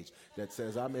Beyonce age that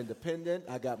says, I'm independent,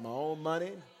 I got my own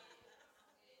money.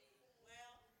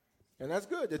 And that's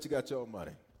good that you got your own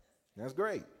money. That's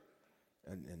great.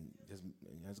 And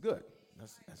that's good.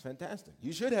 That's fantastic.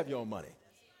 You should have your own money.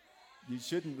 You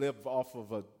shouldn't live off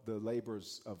of the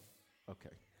labors of, okay.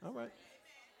 All right.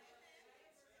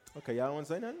 Okay, y'all don't want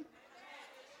to say nothing?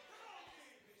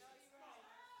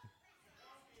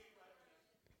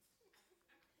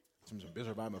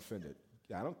 Bishop, I'm offended.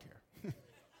 Yeah, I don't care.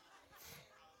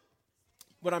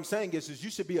 What I'm saying is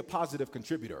you should be a positive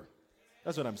contributor.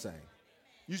 That's what I'm saying.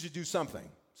 You should do something.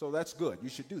 So that's good. You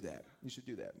should do that. You should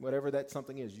do that. Whatever that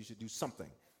something is, you should do something.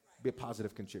 Be a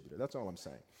positive contributor. That's all I'm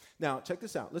saying. Now, check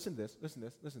this out. Listen to this. Listen to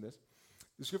this. Listen to this.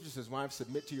 The scripture says, wives,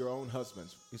 submit to your own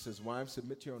husbands. He says, wives,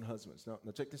 submit to your own husbands. Now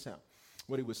check this out.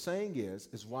 What he was saying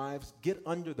is wives, get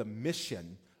under the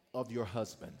mission of your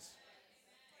husbands.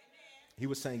 He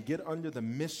was saying, get under the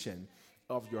mission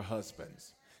of your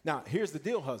husbands. Now, here's the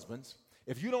deal, husbands.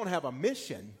 If you don't have a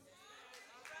mission,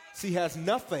 she has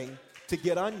nothing to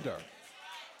get under.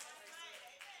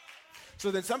 So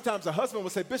then sometimes a husband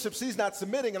will say, Bishop, she's not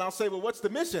submitting. And I'll say, well, what's the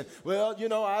mission? Well,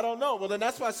 I don't know. Well, then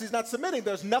that's why she's not submitting.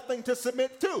 There's nothing to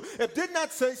submit to. It did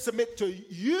not say submit to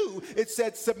you. It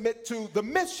said submit to the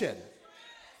mission.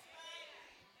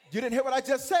 You didn't hear what I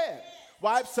just said.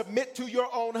 Wives, submit to your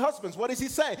own husbands. What is he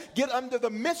saying? Get under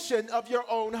the mission of your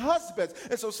own husbands.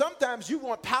 And so sometimes you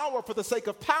want power for the sake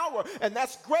of power, and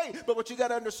that's great. But what you got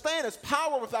to understand is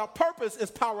power without purpose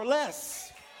is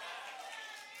powerless.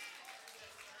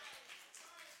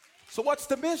 So what's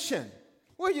the mission?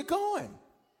 Where are you going?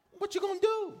 What you going to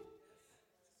do?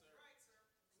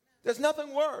 There's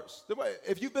nothing worse.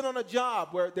 If you've been on a job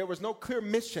where there was no clear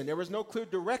mission, there was no clear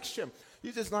direction,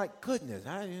 you're just like, goodness,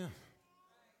 I am.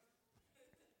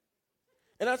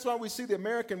 And that's why we see the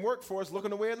American workforce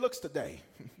looking the way it looks today.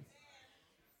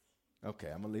 Okay,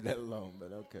 I'm going to leave that alone,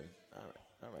 but okay. All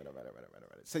right.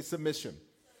 Say submission.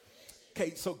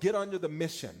 Okay, so get under the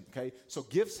mission, okay? So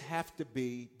gifts have to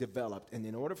be developed, and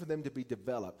in order for them to be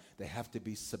developed, they have to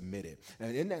be submitted.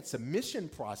 And in that submission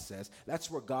process,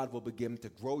 that's where God will begin to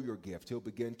grow your gift. He'll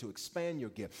begin to expand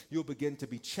your gift. You'll begin to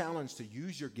be challenged to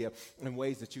use your gift in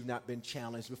ways that you've not been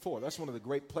challenged before. That's one of the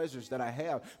great pleasures that I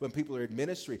have when people are in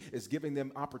ministry, is giving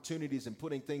them opportunities and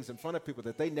putting things in front of people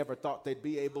that they never thought they'd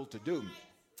be able to do.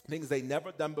 Things they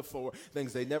never done before,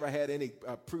 things they never had any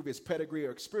previous pedigree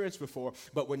or experience before.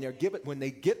 But when they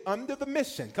get under the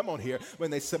mission, come on here, when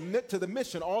they submit to the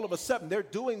mission, all of a sudden they're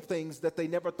doing things that they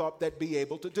never thought they'd be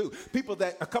able to do. People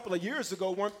that a couple of years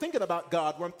ago weren't thinking about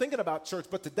God, weren't thinking about church,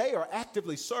 but today are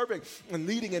actively serving and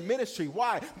leading in ministry.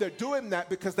 Why? They're doing that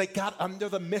because they got under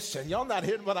the mission. Y'all not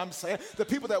hearing what I'm saying? The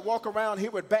people that walk around here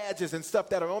with badges and stuff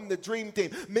that are on the dream team,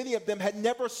 many of them had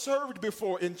never served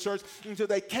before in church until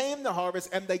they came to Harvest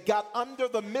and they got under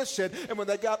the mission. And when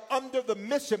they got under the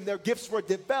mission, their gifts were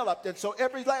developed. And so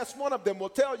every last one of them will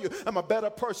tell you, I'm a better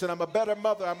person, I'm a better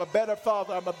mother, I'm a better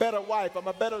father, I'm a better wife, I'm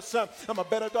a better son, I'm a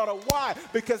better daughter. Why?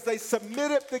 Because they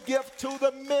submitted the gift to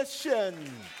the mission.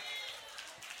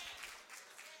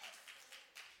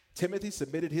 Timothy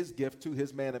submitted his gift to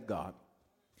his man of God.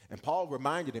 And Paul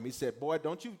reminded him, he said, boy,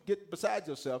 don't you get beside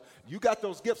yourself. You got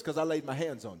those gifts because I laid my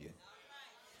hands on you.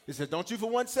 He said, don't you for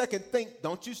one second think,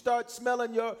 don't you start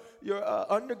smelling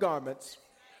your undergarments.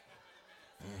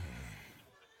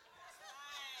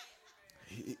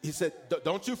 He said,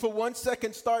 don't you for one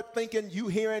second start thinking you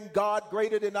hearing God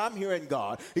greater than I'm hearing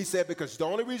God. He said, because the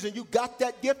only reason you got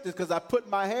that gift is because I put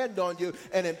my hand on you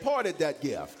and imparted that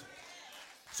gift.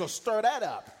 So stir that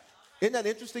up. Isn't that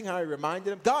interesting how he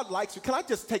reminded him? God likes you. Can I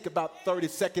just take about 30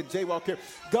 seconds, jaywalk here?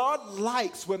 God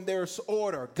likes when there's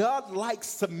order. God likes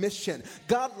submission.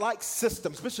 God likes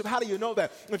systems. Bishop, how do you know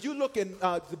that? If you look in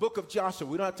the book of Joshua,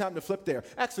 we don't have time to flip there.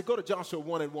 Actually, go to Joshua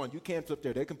 1:1. You can flip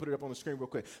there. They can put it up on the screen real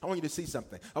quick. I want you to see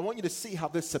something. I want you to see how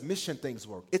this submission things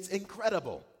work. It's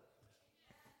incredible.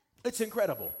 It's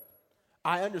incredible.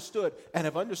 I understood and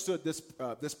have understood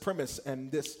this premise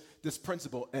and this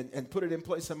principle and put it in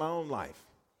place in my own life.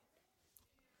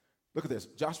 Look at this,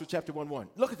 Joshua chapter 1:1.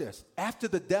 Look at this. After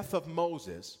the death of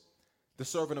Moses, the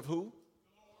servant of who?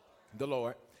 The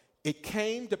Lord. It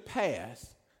came to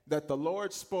pass that the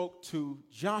Lord spoke to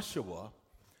Joshua,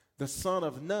 the son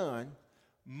of Nun,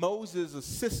 Moses'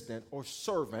 assistant or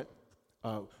servant.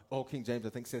 Old King James, I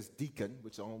think, says deacon,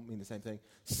 which all mean the same thing,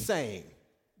 saying,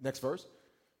 next verse,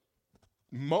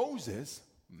 Moses,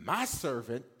 my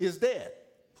servant, is dead.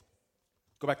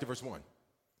 Go back to verse 1,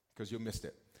 because you missed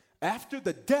it. After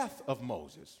the death of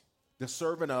Moses, the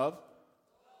servant of,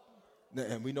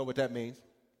 and we know what that means,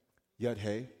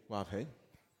 Yud-Heh, Wav-Heh.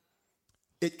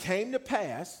 It came to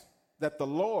pass that the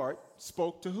Lord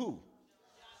spoke to who?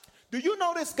 Do you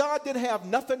notice God didn't have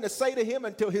nothing to say to him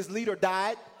until his leader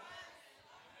died?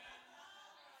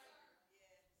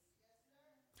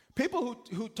 People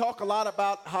who talk a lot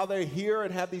about how they hear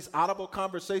and have these audible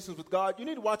conversations with God, you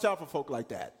need to watch out for folk like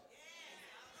that.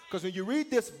 Because when you read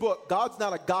this book, God's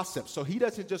not a gossip, so he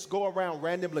doesn't just go around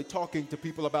randomly talking to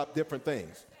people about different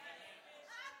things.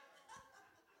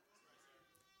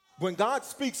 When God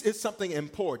speaks, it's something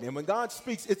important. And when God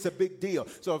speaks, it's a big deal.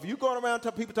 So if you're going around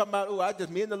to people talking about,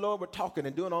 me and the Lord were talking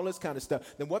and doing all this kind of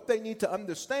stuff, then what they need to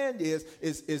understand is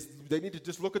they need to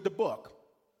just look at the book.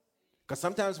 Because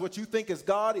sometimes what you think is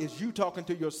God is you talking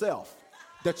to yourself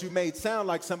that you made sound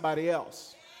like somebody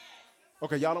else.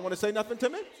 Okay, y'all don't want to say nothing to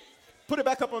me? Put it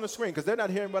back up on the screen because they're not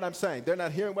hearing what I'm saying. They're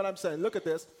not hearing what I'm saying. Look at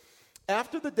this.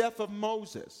 After the death of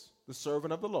Moses, the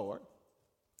servant of the Lord,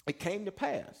 it came to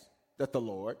pass that the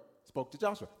Lord spoke to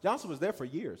Joshua. Joshua was there for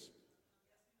years.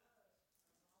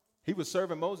 He was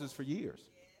serving Moses for years.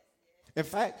 In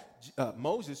fact,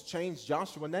 Moses changed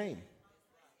Joshua's name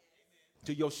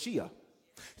to Yoshia.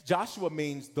 Joshua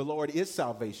means the Lord is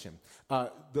salvation.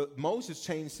 Moses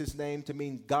changed his name to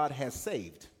mean God has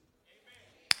saved.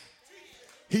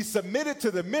 He submitted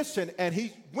to the mission and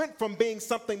he went from being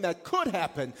something that could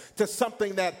happen to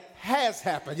something that has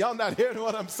happened. Y'all not hearing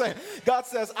what I'm saying? God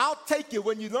says, I'll take you.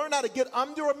 When you learn how to get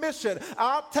under a mission,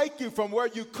 I'll take you from where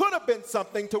you could have been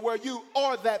something to where you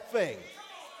are that thing.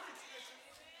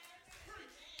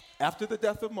 After the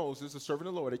death of Moses, the servant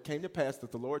of the Lord, it came to pass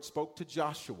that the Lord spoke to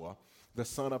Joshua, the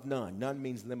son of Nun. Nun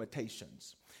means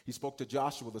limitations. He spoke to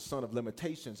Joshua, the son of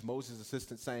limitations, Moses'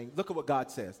 assistant, saying, look at what God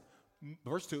says.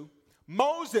 Verse 2,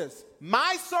 Moses,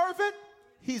 my servant,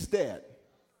 he's dead.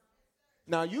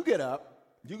 Now you get up,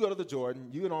 you go to the Jordan,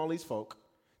 you and all these folk,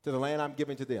 to the land I'm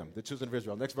giving to them, the children of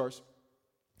Israel. Next verse.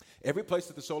 Every place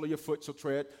that the sole of your foot shall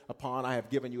tread upon, I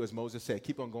have given you, as Moses said.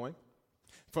 Keep on going.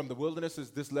 From the wilderness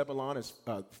is this Lebanon,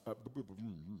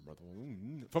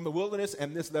 from the wilderness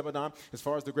and this Lebanon, as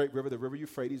far as the great river, the river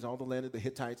Euphrates, all the land of the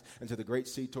Hittites, and to the great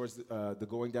sea towards the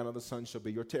going down of the sun shall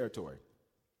be your territory.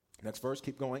 Next verse,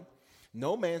 keep going.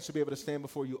 No man shall be able to stand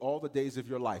before you all the days of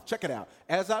your life. Check it out.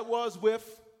 As I was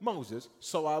with Moses,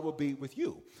 so I will be with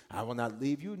you. I will not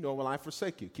leave you, nor will I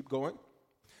forsake you. Keep going.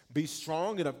 Be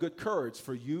strong and of good courage,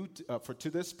 for to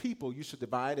this people you should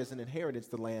divide as an inheritance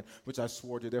the land which I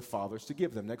swore to their fathers to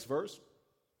give them. Next verse.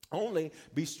 Only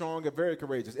be strong and very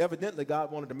courageous. Evidently, God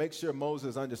wanted to make sure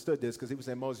Moses understood this, because he was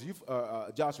saying, Moses,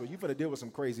 Joshua, you're going to deal with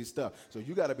some crazy stuff. So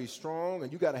you got to be strong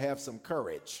and you got to have some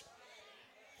courage.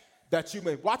 That you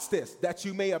may, watch this, that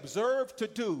you may observe to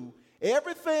do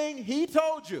everything he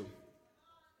told you.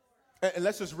 And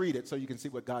let's just read it so you can see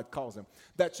what God calls him.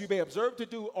 That you may observe to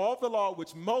do all the law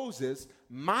which Moses,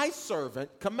 my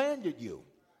servant, commanded you.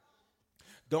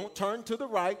 Don't turn to the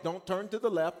right, don't turn to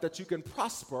the left, that you can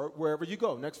prosper wherever you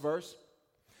go. Next verse.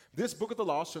 This book of the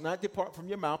law shall not depart from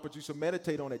your mouth, but you shall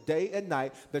meditate on it day and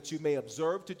night, that you may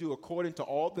observe to do according to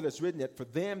all that is written in it. For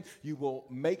then you will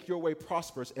make your way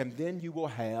prosperous, and then you will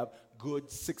have good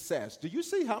success. Do you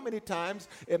see how many times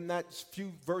in that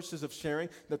few verses of sharing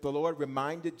that the Lord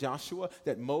reminded Joshua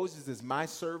that Moses is my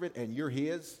servant and you're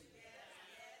his?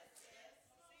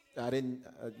 Y'all didn't?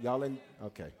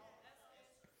 Okay.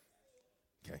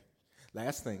 Okay.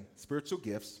 Last thing, spiritual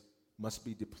gifts must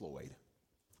be deployed.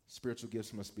 Spiritual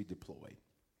gifts must be deployed.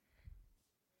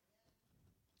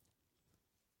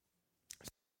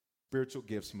 Spiritual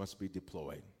gifts must be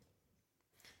deployed.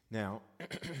 Now,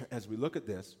 as we look at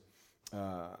this,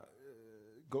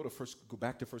 go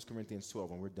back to 1 Corinthians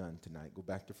 12 when we're done tonight. Go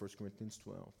back to 1 Corinthians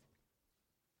 12.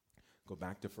 Go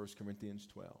back to 1 Corinthians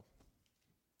 12.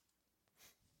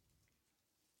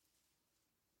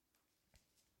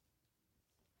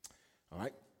 All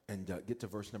right, and get to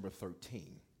verse number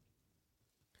 13.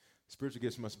 Spiritual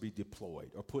gifts must be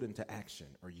deployed or put into action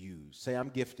or used. Say, I'm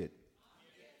gifted,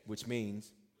 which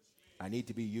means I need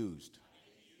to be used.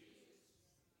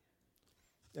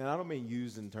 And I don't mean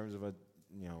used in terms of a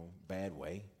bad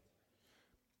way.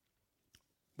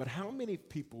 But how many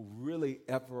people really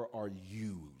ever are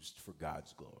used for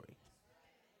God's glory?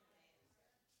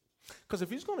 Because if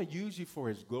he's going to use you for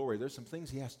his glory, there's some things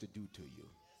he has to do to you.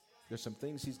 There's some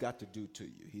things he's got to do to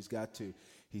you. He's got to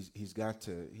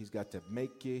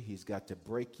make you. He's got to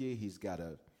break you. He's got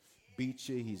to beat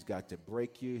you. He's got to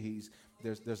break you.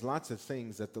 There's lots of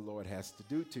things that the Lord has to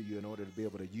do to you in order to be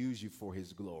able to use you for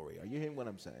his glory. Are you hearing what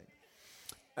I'm saying?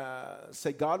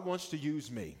 Say, God wants to use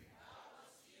me,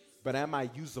 but am I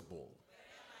usable?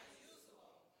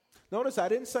 Notice I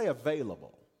didn't say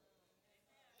available.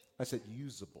 I said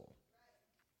usable.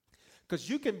 Because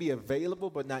you can be available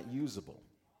but not usable.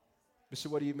 So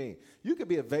what do you mean? You could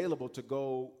be available to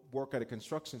go work at a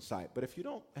construction site, but if you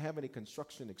don't have any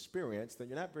construction experience, then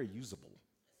you're not very usable.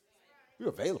 You're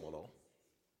available, though.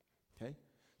 Okay?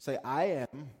 Say, I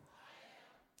am,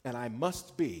 and I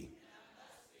must be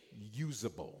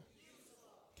usable.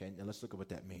 Okay, now let's look at what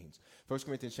that means. 1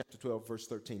 Corinthians chapter 12, verse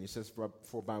 13, it says,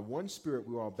 For by one Spirit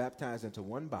we are all baptized into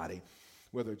one body,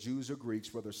 whether Jews or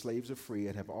Greeks, whether slaves or free,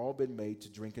 and have all been made to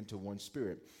drink into one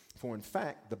Spirit. For in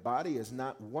fact, the body is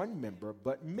not one member,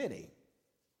 but many.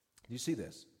 Do you see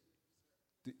this?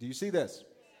 Do you see this?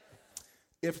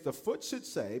 If the foot should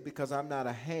say, because I'm not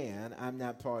a hand, I'm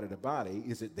not part of the body,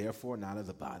 is it therefore not of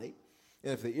the body?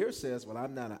 And if the ear says, well,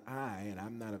 I'm not an eye, and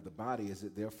I'm not of the body, is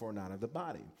it therefore not of the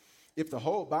body? If the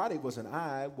whole body was an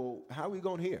eye, well, how are we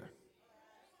going to hear?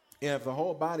 And if the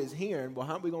whole body's hearing, well,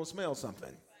 how are we going to smell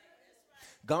something?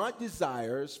 God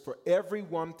desires for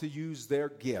everyone to use their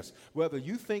gifts. Whether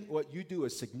you think what you do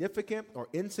is significant or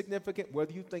insignificant,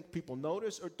 whether you think people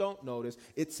notice or don't notice,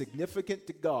 it's significant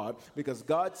to God because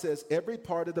God says every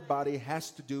part of the body has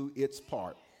to do its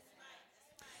part.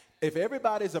 If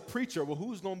everybody's a preacher, well,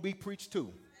 who's going to be preached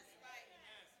to?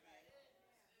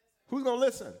 Who's going to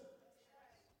listen?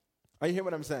 Are you hearing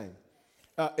what I'm saying?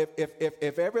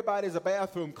 If everybody's a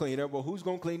bathroom cleaner, well, who's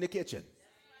going to clean the kitchen?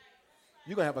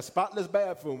 You're going to have a spotless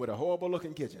bathroom with a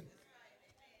horrible-looking kitchen.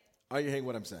 Are you hearing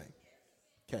what I'm saying?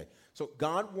 Okay. So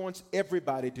God wants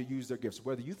everybody to use their gifts.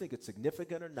 Whether you think it's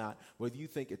significant or not, whether you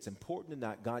think it's important or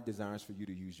not, God desires for you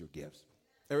to use your gifts.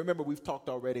 And remember, we've talked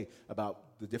already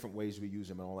about the different ways we use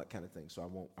them and all that kind of thing, so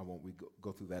I won't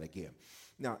go through that again.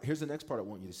 Now, here's the next part I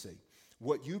want you to see.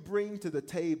 What you bring to the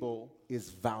table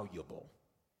is valuable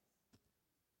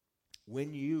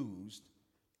when used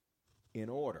in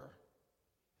order.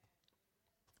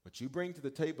 What you bring to the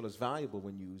table is valuable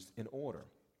when used in order.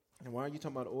 And why are you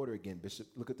talking about order again, Bishop?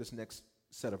 Look at this next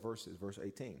set of verses, verse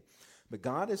 18. But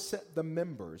God has set the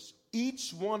members,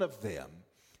 each one of them,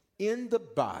 in the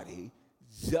body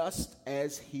just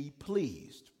as he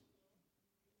pleased.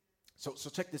 So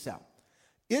check this out.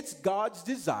 It's God's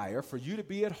desire for you to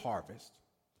be at Harvest,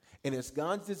 and it's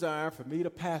God's desire for me to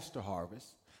pastor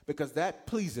Harvest, because that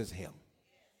pleases him.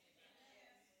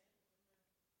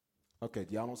 Okay,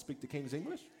 y'all don't speak the King's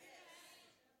English?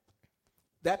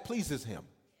 That pleases him.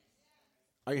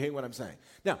 Are you hearing what I'm saying?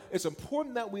 Now, it's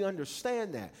important that we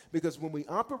understand that, because when we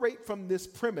operate from this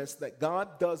premise that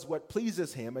God does what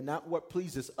pleases him and not what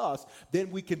pleases us,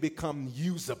 then we can become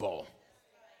usable.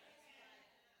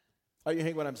 Are you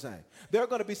hearing what I'm saying? There are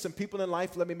going to be some people in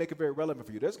life, let me make it very relevant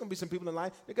for you. There's going to be some people in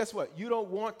life that, guess what? You don't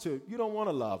want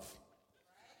to love.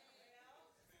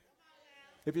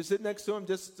 If you sit next to him,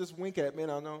 just wink at me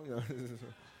and I'll know.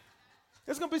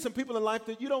 There's going to be some people in life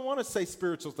that you don't want to say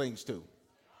spiritual things to.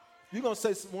 You're going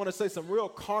to want to say some real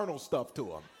carnal stuff to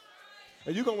them.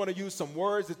 And you're going to want to use some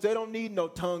words that they don't need no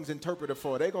tongues interpreter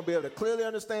for. They're going to be able to clearly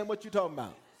understand what you're talking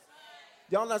about.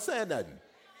 Y'all not saying nothing.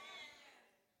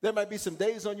 There might be some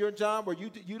days on your job where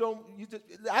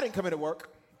I didn't come into work.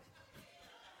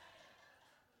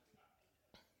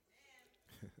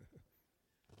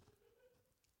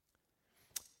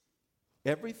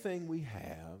 Everything we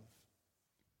have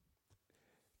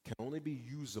can only be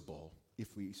usable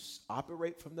if we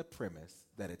operate from the premise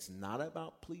that it's not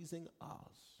about pleasing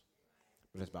us,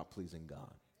 but it's about pleasing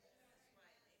God.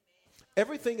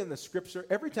 Everything in the scripture,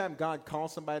 every time God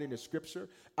calls somebody in the scripture,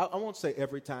 I won't say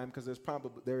every time, because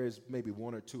there is maybe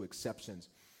one or two exceptions,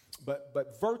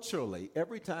 but virtually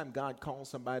every time God calls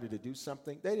somebody to do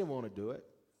something, they didn't want to do it.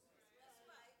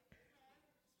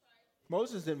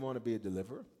 Moses didn't want to be a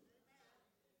deliverer.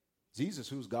 Jesus,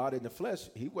 who's God in the flesh,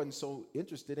 he wasn't so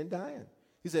interested in dying.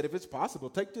 He said, if it's possible,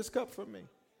 take this cup from me.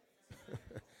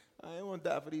 I don't want to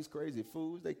die for these crazy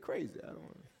fools. They crazy. I don't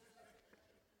want to.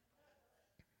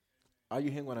 Are you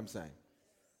hearing what I'm saying?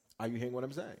 Are you hearing what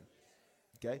I'm saying?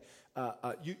 Okay.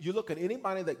 You look at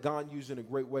anybody that God used in a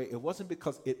great way, it wasn't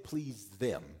because it pleased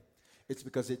them. It's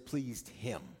because it pleased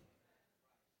him.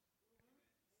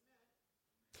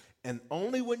 And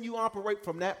only when you operate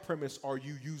from that premise are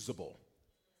you usable.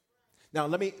 Now,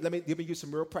 let me give you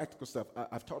some real practical stuff.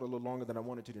 I've taught a little longer than I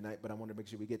wanted to tonight, but I want to make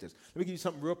sure we get this. Let me give you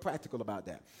something real practical about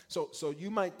that. So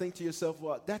you might think to yourself,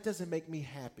 well, that doesn't make me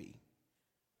happy.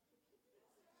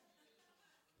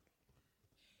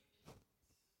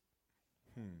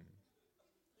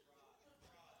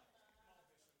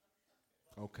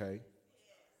 Okay.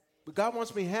 But God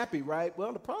wants me happy, right?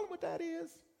 Well, the problem with that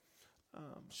is,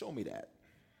 show me that.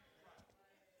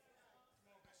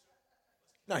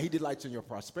 Now, he delights in your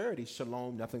prosperity.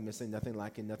 Shalom, nothing missing, nothing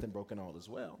lacking, nothing broken, all is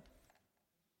well.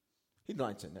 He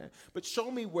delights in that. But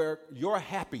show me where your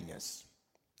happiness,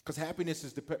 because happiness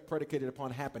is predicated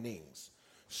upon happenings.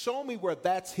 Show me where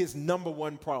that's his number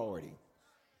one priority.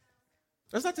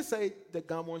 That's not to say that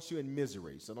God wants you in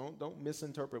misery, so don't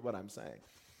misinterpret what I'm saying.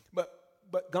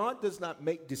 But God does not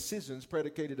make decisions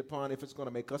predicated upon if it's going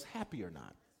to make us happy or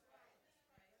not.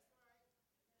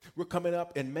 We're coming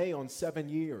up in May on 7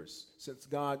 years since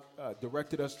God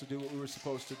directed us to do what we were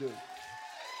supposed to do.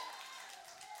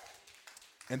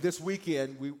 And this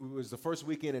weekend, it was the first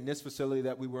weekend in this facility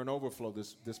that we were in overflow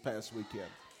this past weekend.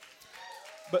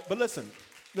 But listen,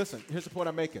 here's the point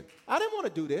I'm making. I didn't want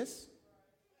to do this.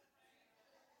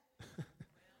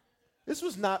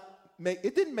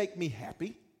 It didn't make me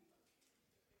happy.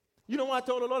 You know why I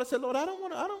told the Lord? I said, Lord, I don't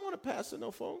want to pastor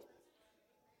no folks.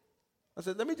 I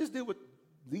said, let me just deal with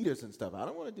leaders and stuff. I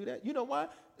don't want to do that. You know why?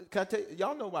 Can I tell you,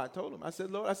 y'all know why I told him. I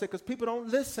said, Lord, because people don't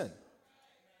listen.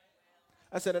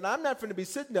 I said, and I'm not going to be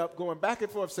sitting up going back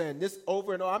and forth saying this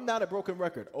over and over. I'm not a broken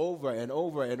record over and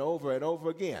over and over and over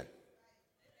again.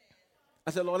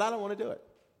 I said, Lord, I don't want to do it.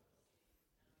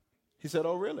 He said,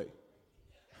 oh, really?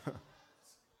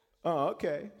 Oh,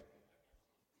 okay.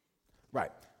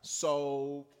 Right.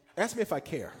 So ask me if I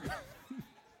care.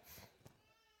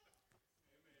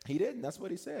 He didn't. That's what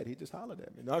he said. He just hollered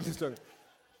at me. No, I'm just joking.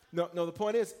 No, the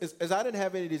point is I didn't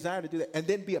have any desire to do that. And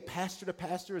then be a pastor to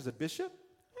pastor as a bishop?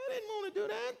 I didn't want to do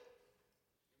that?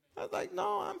 I was like,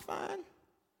 no, I'm fine.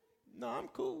 No, I'm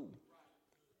cool.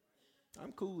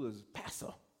 I'm cool as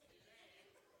pastor.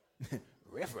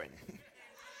 Reverend.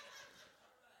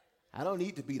 I don't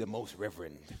need to be the most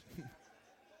reverend.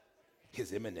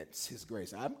 His Eminence, His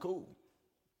Grace. I'm cool.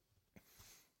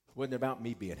 Wasn't about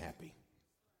me being happy.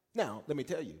 Now, let me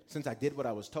tell you, since I did what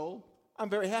I was told, I'm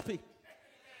very happy.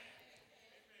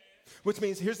 Which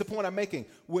means, here's the point I'm making.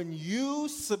 When you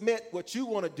submit what you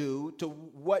want to do to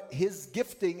what His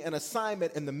gifting and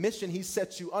assignment and the mission He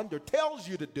sets you under tells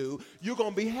you to do, you're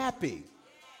going to be happy.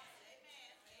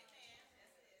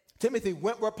 Timothy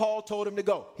went where Paul told him to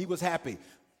go. He was happy.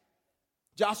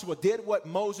 Joshua did what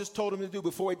Moses told him to do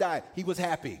before he died. He was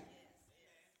happy.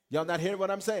 Y'all not hearing what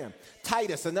I'm saying?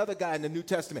 Titus, another guy in the New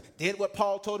Testament, did what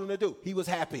Paul told him to do. He was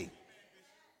happy.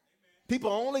 People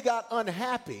only got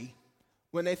unhappy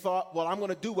when they thought, well, I'm going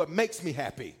to do what makes me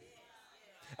happy.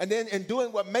 And then in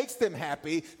doing what makes them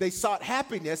happy, they sought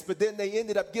happiness, but then they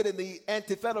ended up getting the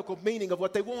antithetical meaning of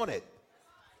what they wanted.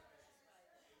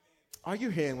 Are you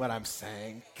hearing what I'm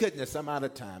saying? Goodness, I'm out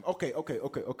of time. Okay. Y'all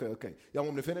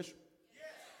want me to finish?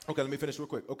 Okay, let me finish real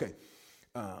quick. Okay.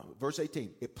 Verse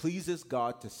 18, it pleases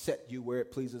God to set you where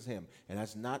it pleases Him, and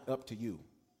that's not up to you.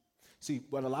 See,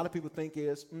 what a lot of people think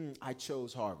is, I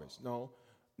chose Harvest. No.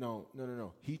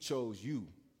 He chose you.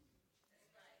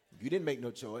 You didn't make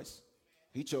no choice.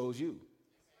 He chose you.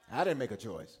 I didn't make a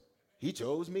choice. He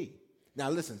chose me. Now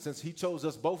listen, since He chose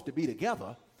us both to be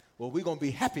together, well, we're going to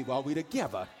be happy while we're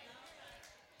together.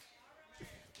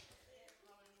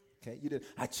 Okay, you did.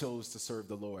 I chose to serve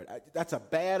the Lord. That's a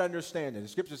bad understanding. The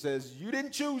scripture says you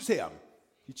didn't choose Him.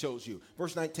 He chose you.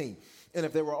 Verse 19, and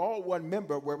if they were all one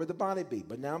member, where would the body be?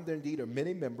 But now there indeed are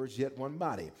many members, yet one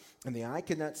body. And the eye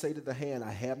cannot say to the hand,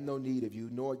 I have no need of you,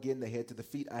 nor again the head to the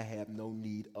feet, I have no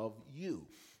need of you.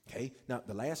 Okay, now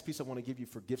the last piece I want to give you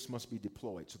for gifts must be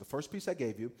deployed. So the first piece I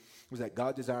gave you was that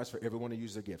God desires for everyone to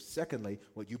use their gifts. Secondly,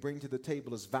 what you bring to the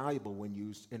table is valuable when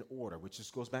used in order, which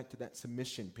just goes back to that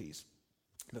submission piece.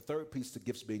 The third piece to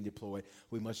gifts being deployed,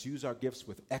 we must use our gifts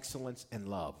with excellence and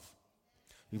love.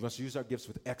 We must use our gifts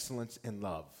with excellence and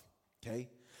love, okay?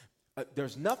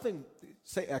 There's nothing,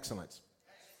 say excellence.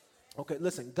 Okay,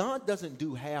 listen, God doesn't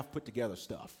do half put together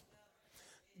stuff.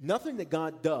 Nothing that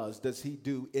God does He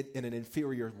do in an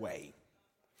inferior way.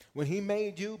 When He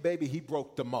made you, baby, He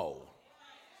broke the mold.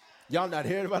 Y'all not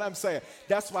hearing what I'm saying?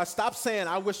 That's why stop saying,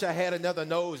 I wish I had another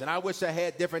nose and I wish I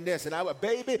had different this. And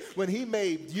baby, when He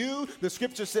made you, the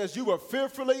scripture says you were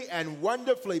fearfully and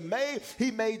wonderfully made.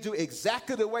 He made you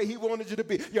exactly the way He wanted you to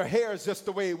be. Your hair is just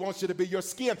the way He wants you to be. Your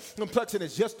skin complexion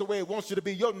is just the way He wants you to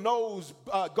be. Your nose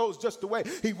goes just the way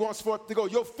He wants for it to go.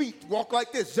 Your feet walk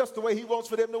like this, just the way He wants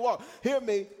for them to walk. Hear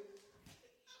me.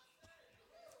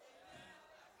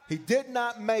 He did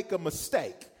not make a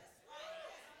mistake.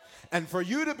 And for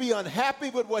you to be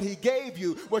unhappy with what He gave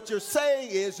you, what you're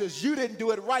saying is you didn't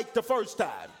do it right the first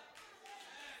time.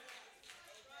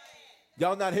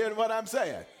 Y'all not hearing what I'm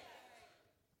saying?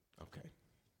 Okay.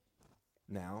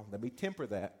 Now, let me temper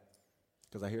that,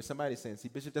 because I hear somebody saying, see,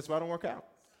 Bishop, that's why I don't work out.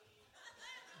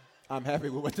 I'm happy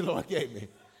with what the Lord gave me.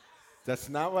 That's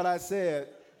not what I said.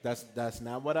 That's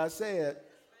not what I said.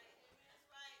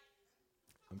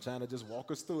 I'm trying to just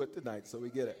walk us through it tonight so we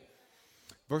get it.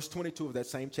 Verse 22 of that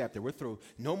same chapter, we're through.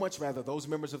 No, much rather, those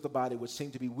members of the body which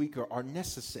seem to be weaker are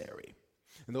necessary.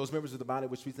 And those members of the body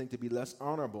which we think to be less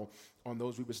honorable, on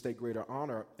those we bestow greater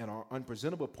honor, and our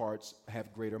unpresentable parts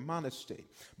have greater modesty.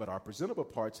 But our presentable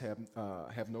parts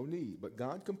have no need. But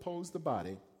God composed the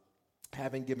body,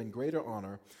 having given greater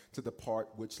honor to the part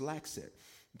which lacks it,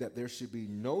 that there should be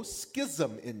no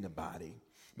schism in the body,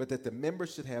 but that the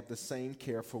members should have the same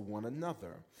care for one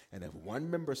another. And if one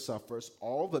member suffers,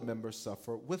 all the members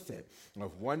suffer with it. And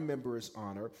if one member is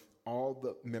honored, all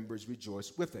the members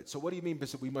rejoice with it. So what do you mean,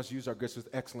 Bishop? We must use our gifts with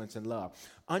excellence and love.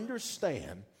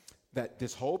 Understand that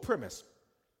this whole premise,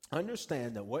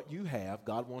 understand that what you have,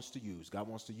 God wants to use. God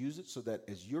wants to use it so that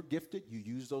as you're gifted, you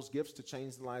use those gifts to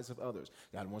change the lives of others.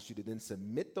 God wants you to then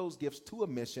submit those gifts to a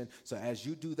mission. So as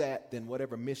you do that, then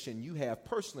whatever mission you have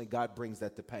personally, God brings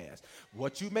that to pass.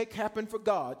 What you make happen for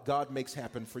God, God makes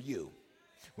happen for you.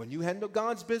 When you handle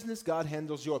God's business, God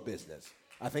handles your business.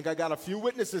 I think I got a few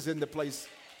witnesses in the place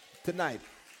tonight.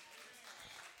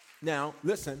 Now,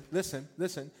 listen.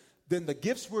 Then the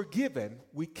gifts we're given,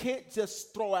 we can't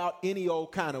just throw out any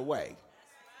old kind of way.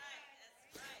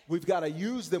 We've got to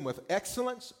use them with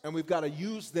excellence, and we've got to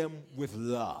use them with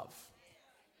love.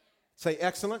 Say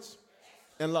excellence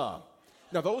and love.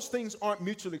 Now, those things aren't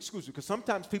mutually exclusive, because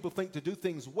sometimes people think to do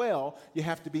things well, you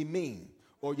have to be mean,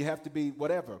 or you have to be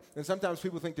whatever. And sometimes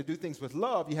people think to do things with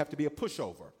love, you have to be a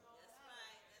pushover.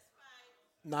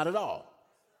 Not at all.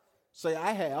 Say,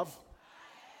 I have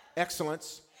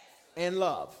excellence and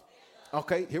love.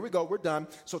 Okay, here we go. We're done.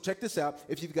 So check this out.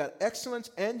 If you've got excellence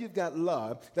and you've got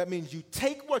love, that means you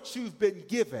take what you've been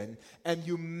given and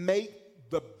you make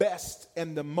the best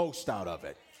and the most out of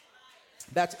it.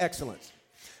 That's excellence.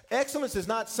 Excellence is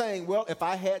not saying, well, if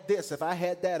I had this, if I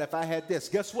had that, if I had this.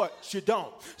 Guess what? You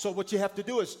don't. So what you have to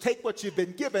do is take what you've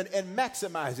been given and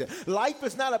maximize it. Life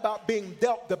is not about being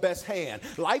dealt the best hand.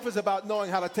 Life is about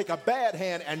knowing how to take a bad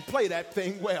hand and play that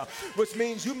thing well, which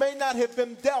means you may not have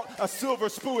been dealt a silver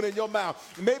spoon in your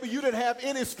mouth. Maybe you didn't have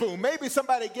any spoon. Maybe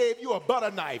somebody gave you a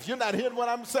butter knife. You're not hearing what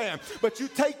I'm saying. But you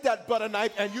take that butter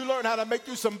knife and you learn how to make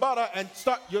you some butter and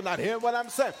start. You're not hearing what I'm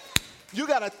saying. You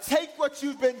got to take what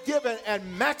you've been given and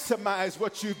maximize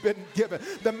what you've been given.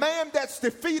 The man that's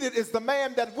defeated is the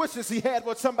man that wishes he had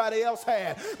what somebody else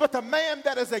had. But the man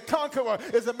that is a conqueror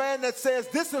is a man that says,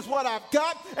 this is what I've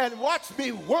got and watch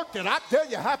me work it. I tell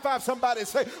you, high five somebody and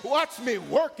say, watch me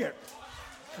work it.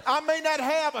 I may not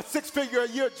have a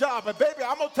six-figure-a-year job, but baby,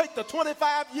 I'm going to take the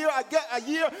 25-year I get a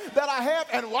year that I have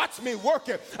and watch me work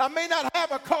it. I may not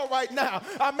have a car right now.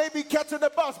 I may be catching the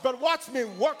bus, but watch me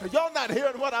work it. Y'all not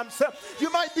hearing what I'm saying.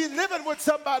 You might be living with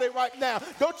somebody right now.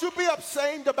 Don't you be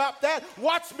ashamed about that.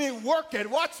 Watch me work it.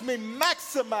 Watch me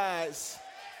maximize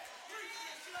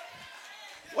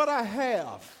what I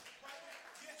have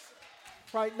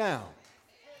right now.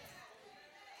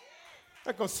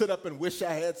 I'm not going to sit up and wish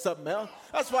I had something else.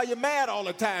 That's why you're mad all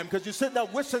the time, because you're sitting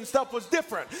up wishing stuff was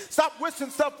different. Stop wishing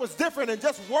stuff was different and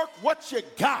just work what you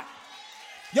got.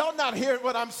 Y'all not hearing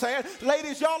what I'm saying?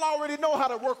 Ladies, y'all already know how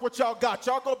to work what y'all got.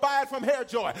 Y'all go buy it from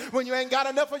Hairjoy. When you ain't got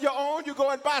enough of your own, you go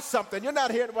and buy something. You're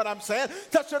not hearing what I'm saying?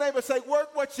 Touch your neighbor and say,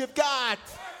 work what you've got.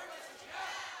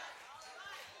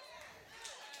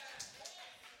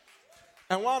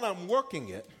 And while I'm working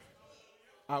it,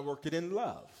 I work it in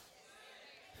love.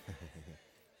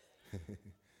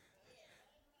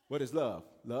 What is love?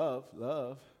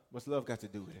 Love. What's love got to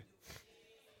do with it?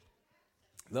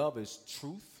 Love is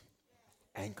truth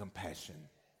and compassion.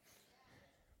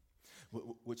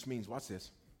 Which means, watch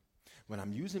this. When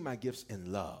I'm using my gifts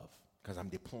in love, because I'm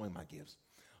deploying my gifts,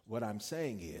 what I'm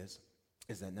saying is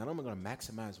that not only am I going to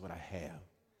maximize what I have,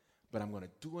 but I'm going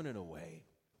to do it in a way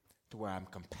to where I'm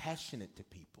compassionate to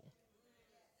people.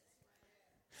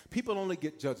 People only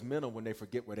get judgmental when they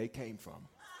forget where they came from.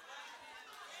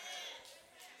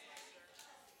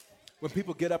 When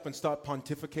people get up and start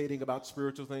pontificating about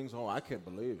spiritual things, oh, I can't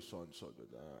believe so-and-so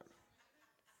did that.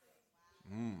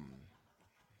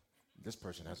 This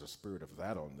person has a spirit of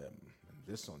that on them and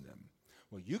this on them.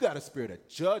 Well, you got a spirit of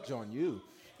judge on you.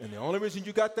 And the only reason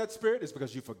you got that spirit is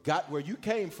because you forgot where you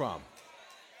came from.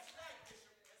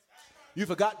 You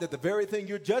forgot that the very thing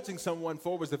you're judging someone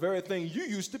for was the very thing you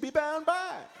used to be bound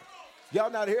by.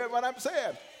 Y'all not hearing what I'm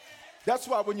saying? That's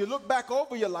why when you look back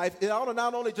over your life, it ought to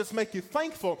not only just make you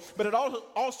thankful, but it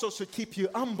also should keep you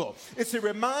humble. It should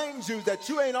remind you that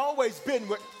you ain't always been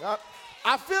where...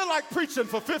 I feel like preaching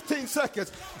for 15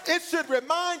 seconds. It should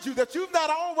remind you that you've not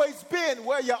always been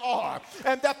where you are,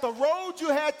 and that the road you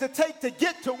had to take to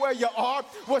get to where you are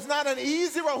was not an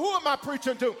easy road. Who am I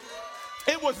preaching to?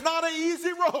 It was not an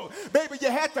easy road. Baby, you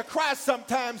had to cry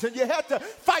sometimes, and you had to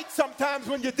fight sometimes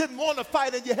when you didn't want to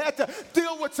fight, and you had to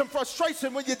deal with some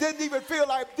frustration when you didn't even feel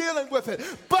like dealing with it.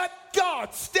 But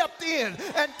God stepped in,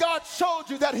 and God showed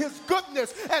you that his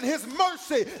goodness and his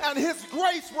mercy and his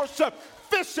grace were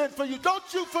sufficient for you.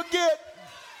 Don't you forget.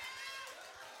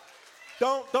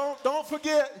 Don't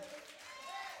forget.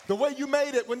 The way you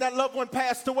made it when that loved one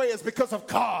passed away is because of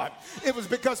God. It was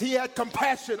because he had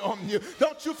compassion on you.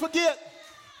 Don't you forget.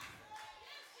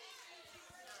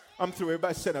 I'm through.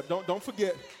 Everybody stand up. Don't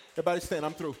forget. Everybody stand.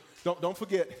 I'm through. Don't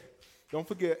forget. Don't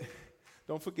forget.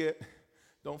 Don't forget.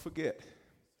 Don't forget.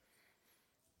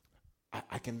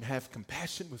 I can have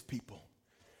compassion with people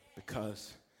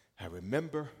because I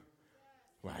remember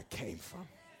where I came from.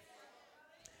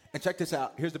 And check this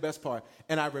out. Here's the best part.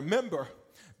 And I remember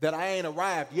that I ain't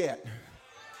arrived yet.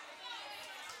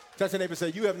 Touch your neighbor and say,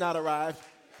 you have not arrived.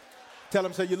 Tell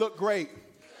them, say, you look great,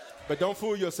 but don't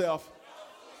fool yourself.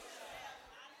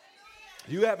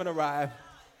 You haven't arrived.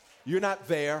 You're not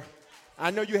there.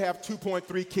 I know you have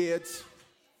 2.3 kids,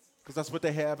 because that's what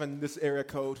they have in this area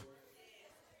code.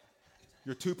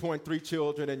 Your 2.3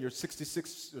 children and your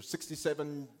 $66,000 or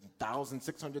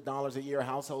 $67,600 a year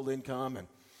household income, and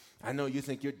I know you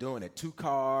think you're doing it. 2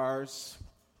 cars.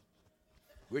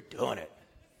 We're doing it.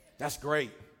 That's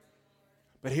great.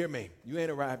 But hear me, you ain't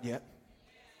arrived yet.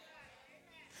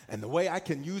 And the way I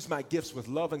can use my gifts with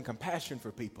love and compassion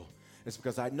for people is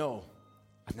because I know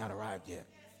I've not arrived yet.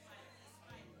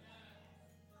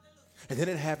 And then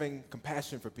in having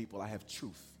compassion for people, I have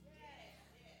truth.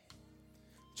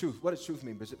 Truth. What does truth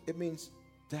mean, Bishop? It means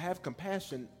to have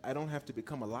compassion, I don't have to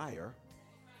become a liar.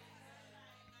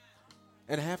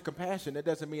 And to have compassion, it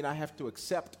doesn't mean I have to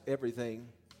accept everything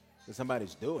that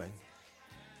somebody's doing.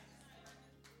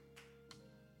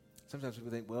 Sometimes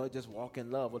people think, well, just walk in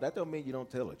love. Well, that don't mean you don't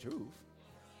tell the truth.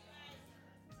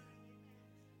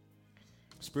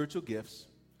 Spiritual gifts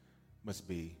must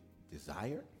be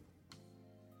desired.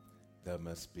 They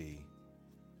must be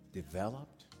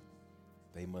developed.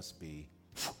 They must be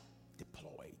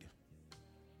deployed.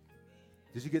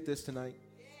 Did you get this tonight?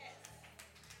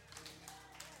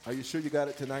 Are you sure you got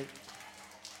it tonight?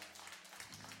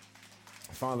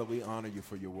 Father, we honor you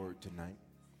for your word tonight.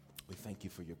 We thank you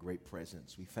for your great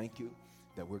presence. We thank you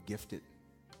that we're gifted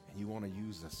and you want to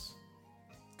use us.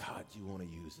 God, you want to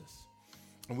use us.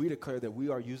 And we declare that we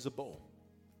are usable.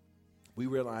 We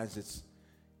realize it's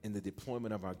in the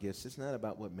deployment of our gifts. It's not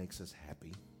about what makes us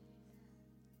happy.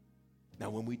 Now,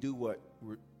 when we do what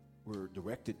we're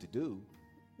directed to do,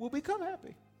 we'll become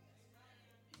happy.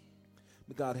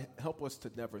 But God, help us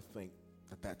to never think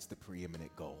that that's the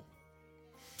preeminent goal.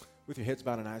 With your heads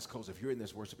bowed and eyes closed, if you're in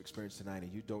this worship experience tonight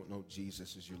and you don't know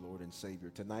Jesus as your Lord and Savior,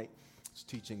 tonight's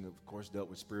teaching, of course, dealt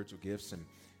with spiritual gifts.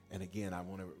 And again, I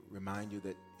want to remind you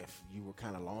that if you were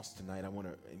kind of lost tonight, I want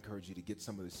to encourage you to get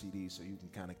some of the CDs so you can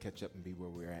kind of catch up and be where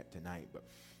we're at tonight. But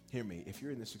hear me, if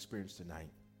you're in this experience tonight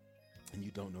and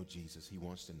you don't know Jesus, he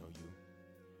wants to know you.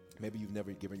 Maybe you've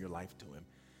never given your life to him.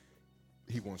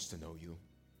 He wants to know you.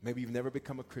 Maybe you've never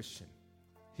become a Christian.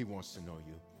 He wants to know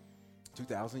you.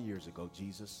 2,000 years ago,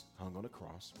 Jesus hung on a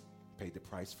cross, paid the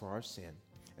price for our sin,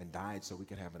 and died so we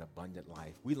could have an abundant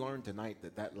life. We learned tonight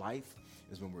that life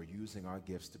is when we're using our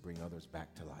gifts to bring others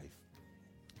back to life,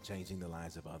 changing the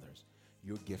lives of others.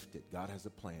 You're gifted. God has a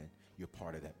plan. You're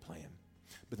part of that plan.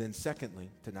 But then secondly,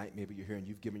 tonight maybe you're here and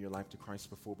you've given your life to Christ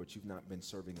before, but you've not been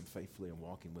serving him faithfully and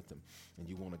walking with him, and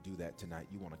you want to do that tonight.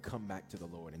 You want to come back to the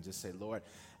Lord and just say, Lord,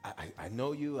 I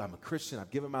know you. I'm a Christian.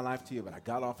 I've given my life to you, but I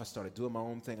got off. I started doing my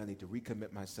own thing. I need to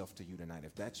recommit myself to you tonight.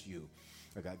 If that's you,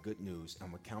 I got good news.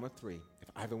 I'm going to count of three. If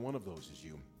either one of those is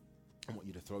you, I want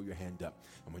you to throw your hand up.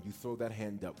 And when you throw that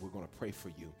hand up, we're going to pray for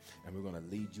you, and we're going to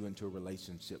lead you into a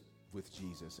relationship with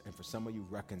Jesus. And for some of you,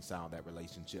 reconcile that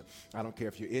relationship. I don't care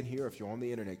if you're in here or if you're on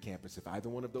the internet campus. If either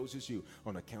one of those is you,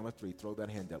 on a count of three, throw that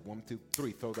hand up. 1, 2,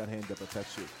 3, throw that hand up if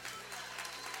that's you.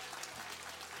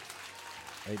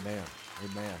 Amen.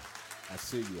 Amen. I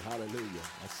see you. Hallelujah.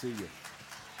 I see you.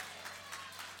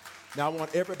 Now I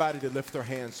want everybody to lift their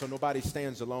hands so nobody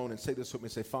stands alone, and say this with me.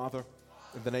 Say, Father,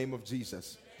 in the name of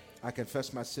Jesus, I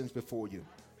confess my sins before you.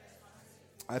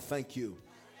 I thank you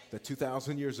that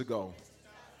 2,000 years ago,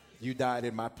 you died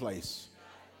in my place.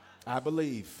 I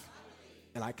believe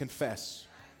and I confess.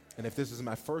 And if this is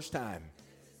my first time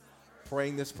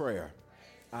praying this prayer,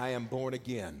 I am born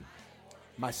again.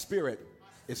 My spirit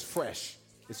is fresh.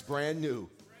 It's brand new.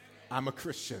 I'm a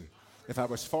Christian. If I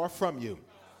was far from you,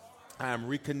 I am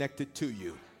reconnected to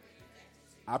you.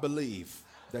 I believe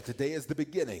that today is the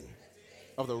beginning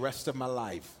of the rest of my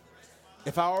life.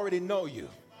 If I already know you,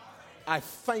 I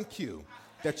thank you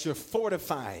that you're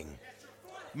fortifying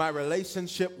my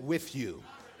relationship with you.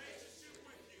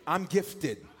 I'm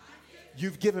gifted.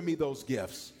 You've given me those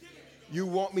gifts. You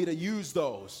want me to use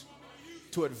those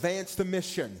to advance the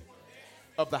mission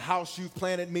of the house you've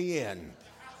planted me in.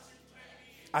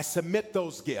 I submit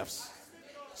those gifts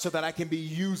so that I can be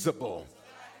usable,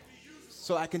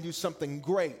 so I can do something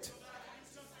great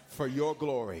for your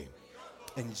glory.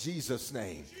 In Jesus'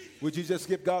 name. Would you just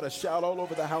give God a shout all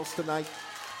over the house tonight?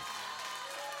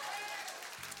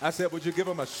 I said, would you give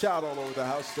him a shout all over the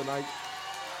house tonight?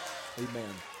 Amen.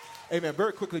 Amen.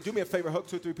 Very quickly, do me a favor. Hug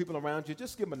 2 or 3 people around you.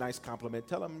 Just give them a nice compliment.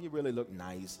 Tell them you really look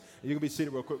nice. You're going to be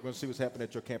seated real quick. We're going to see what's happening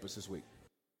at your campus this week.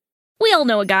 We all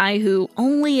know a guy who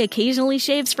only occasionally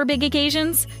shaves for big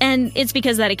occasions, and it's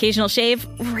because that occasional shave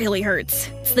really hurts.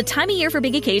 It's the time of year for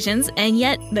big occasions, and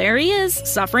yet there he is,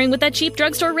 suffering with that cheap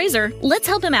drugstore razor. Let's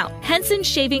help him out. Henson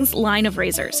Shaving's line of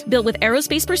razors, built with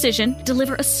aerospace precision,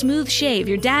 deliver a smooth shave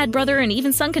your dad, brother, and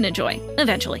even son can enjoy,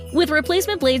 eventually. With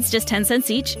replacement blades just 10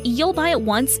 cents each, you'll buy it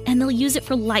once, and they'll use it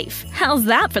for life. How's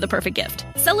that for the perfect gift?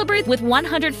 Celebrate with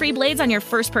 100 free blades on your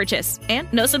first purchase,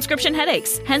 and no subscription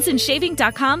headaches.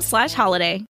 HensonShaving.com/holiday.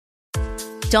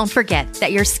 Don't forget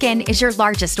that your skin is your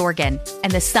largest organ,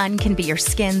 and the sun can be your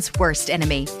skin's worst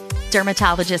enemy.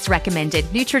 Dermatologist recommended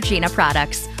Neutrogena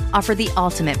products offer the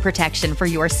ultimate protection for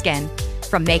your skin.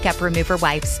 From makeup remover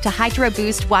wipes to Hydro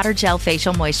Boost Water Gel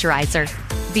Facial Moisturizer,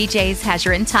 BJ's has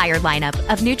your entire lineup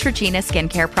of Neutrogena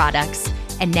skincare products.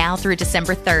 And now through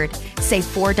December 3rd, save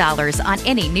 $4 on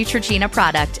any Neutrogena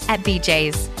product at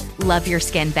BJ's. Love your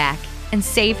skin back and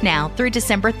save now through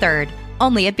December 3rd,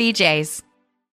 only at BJ's.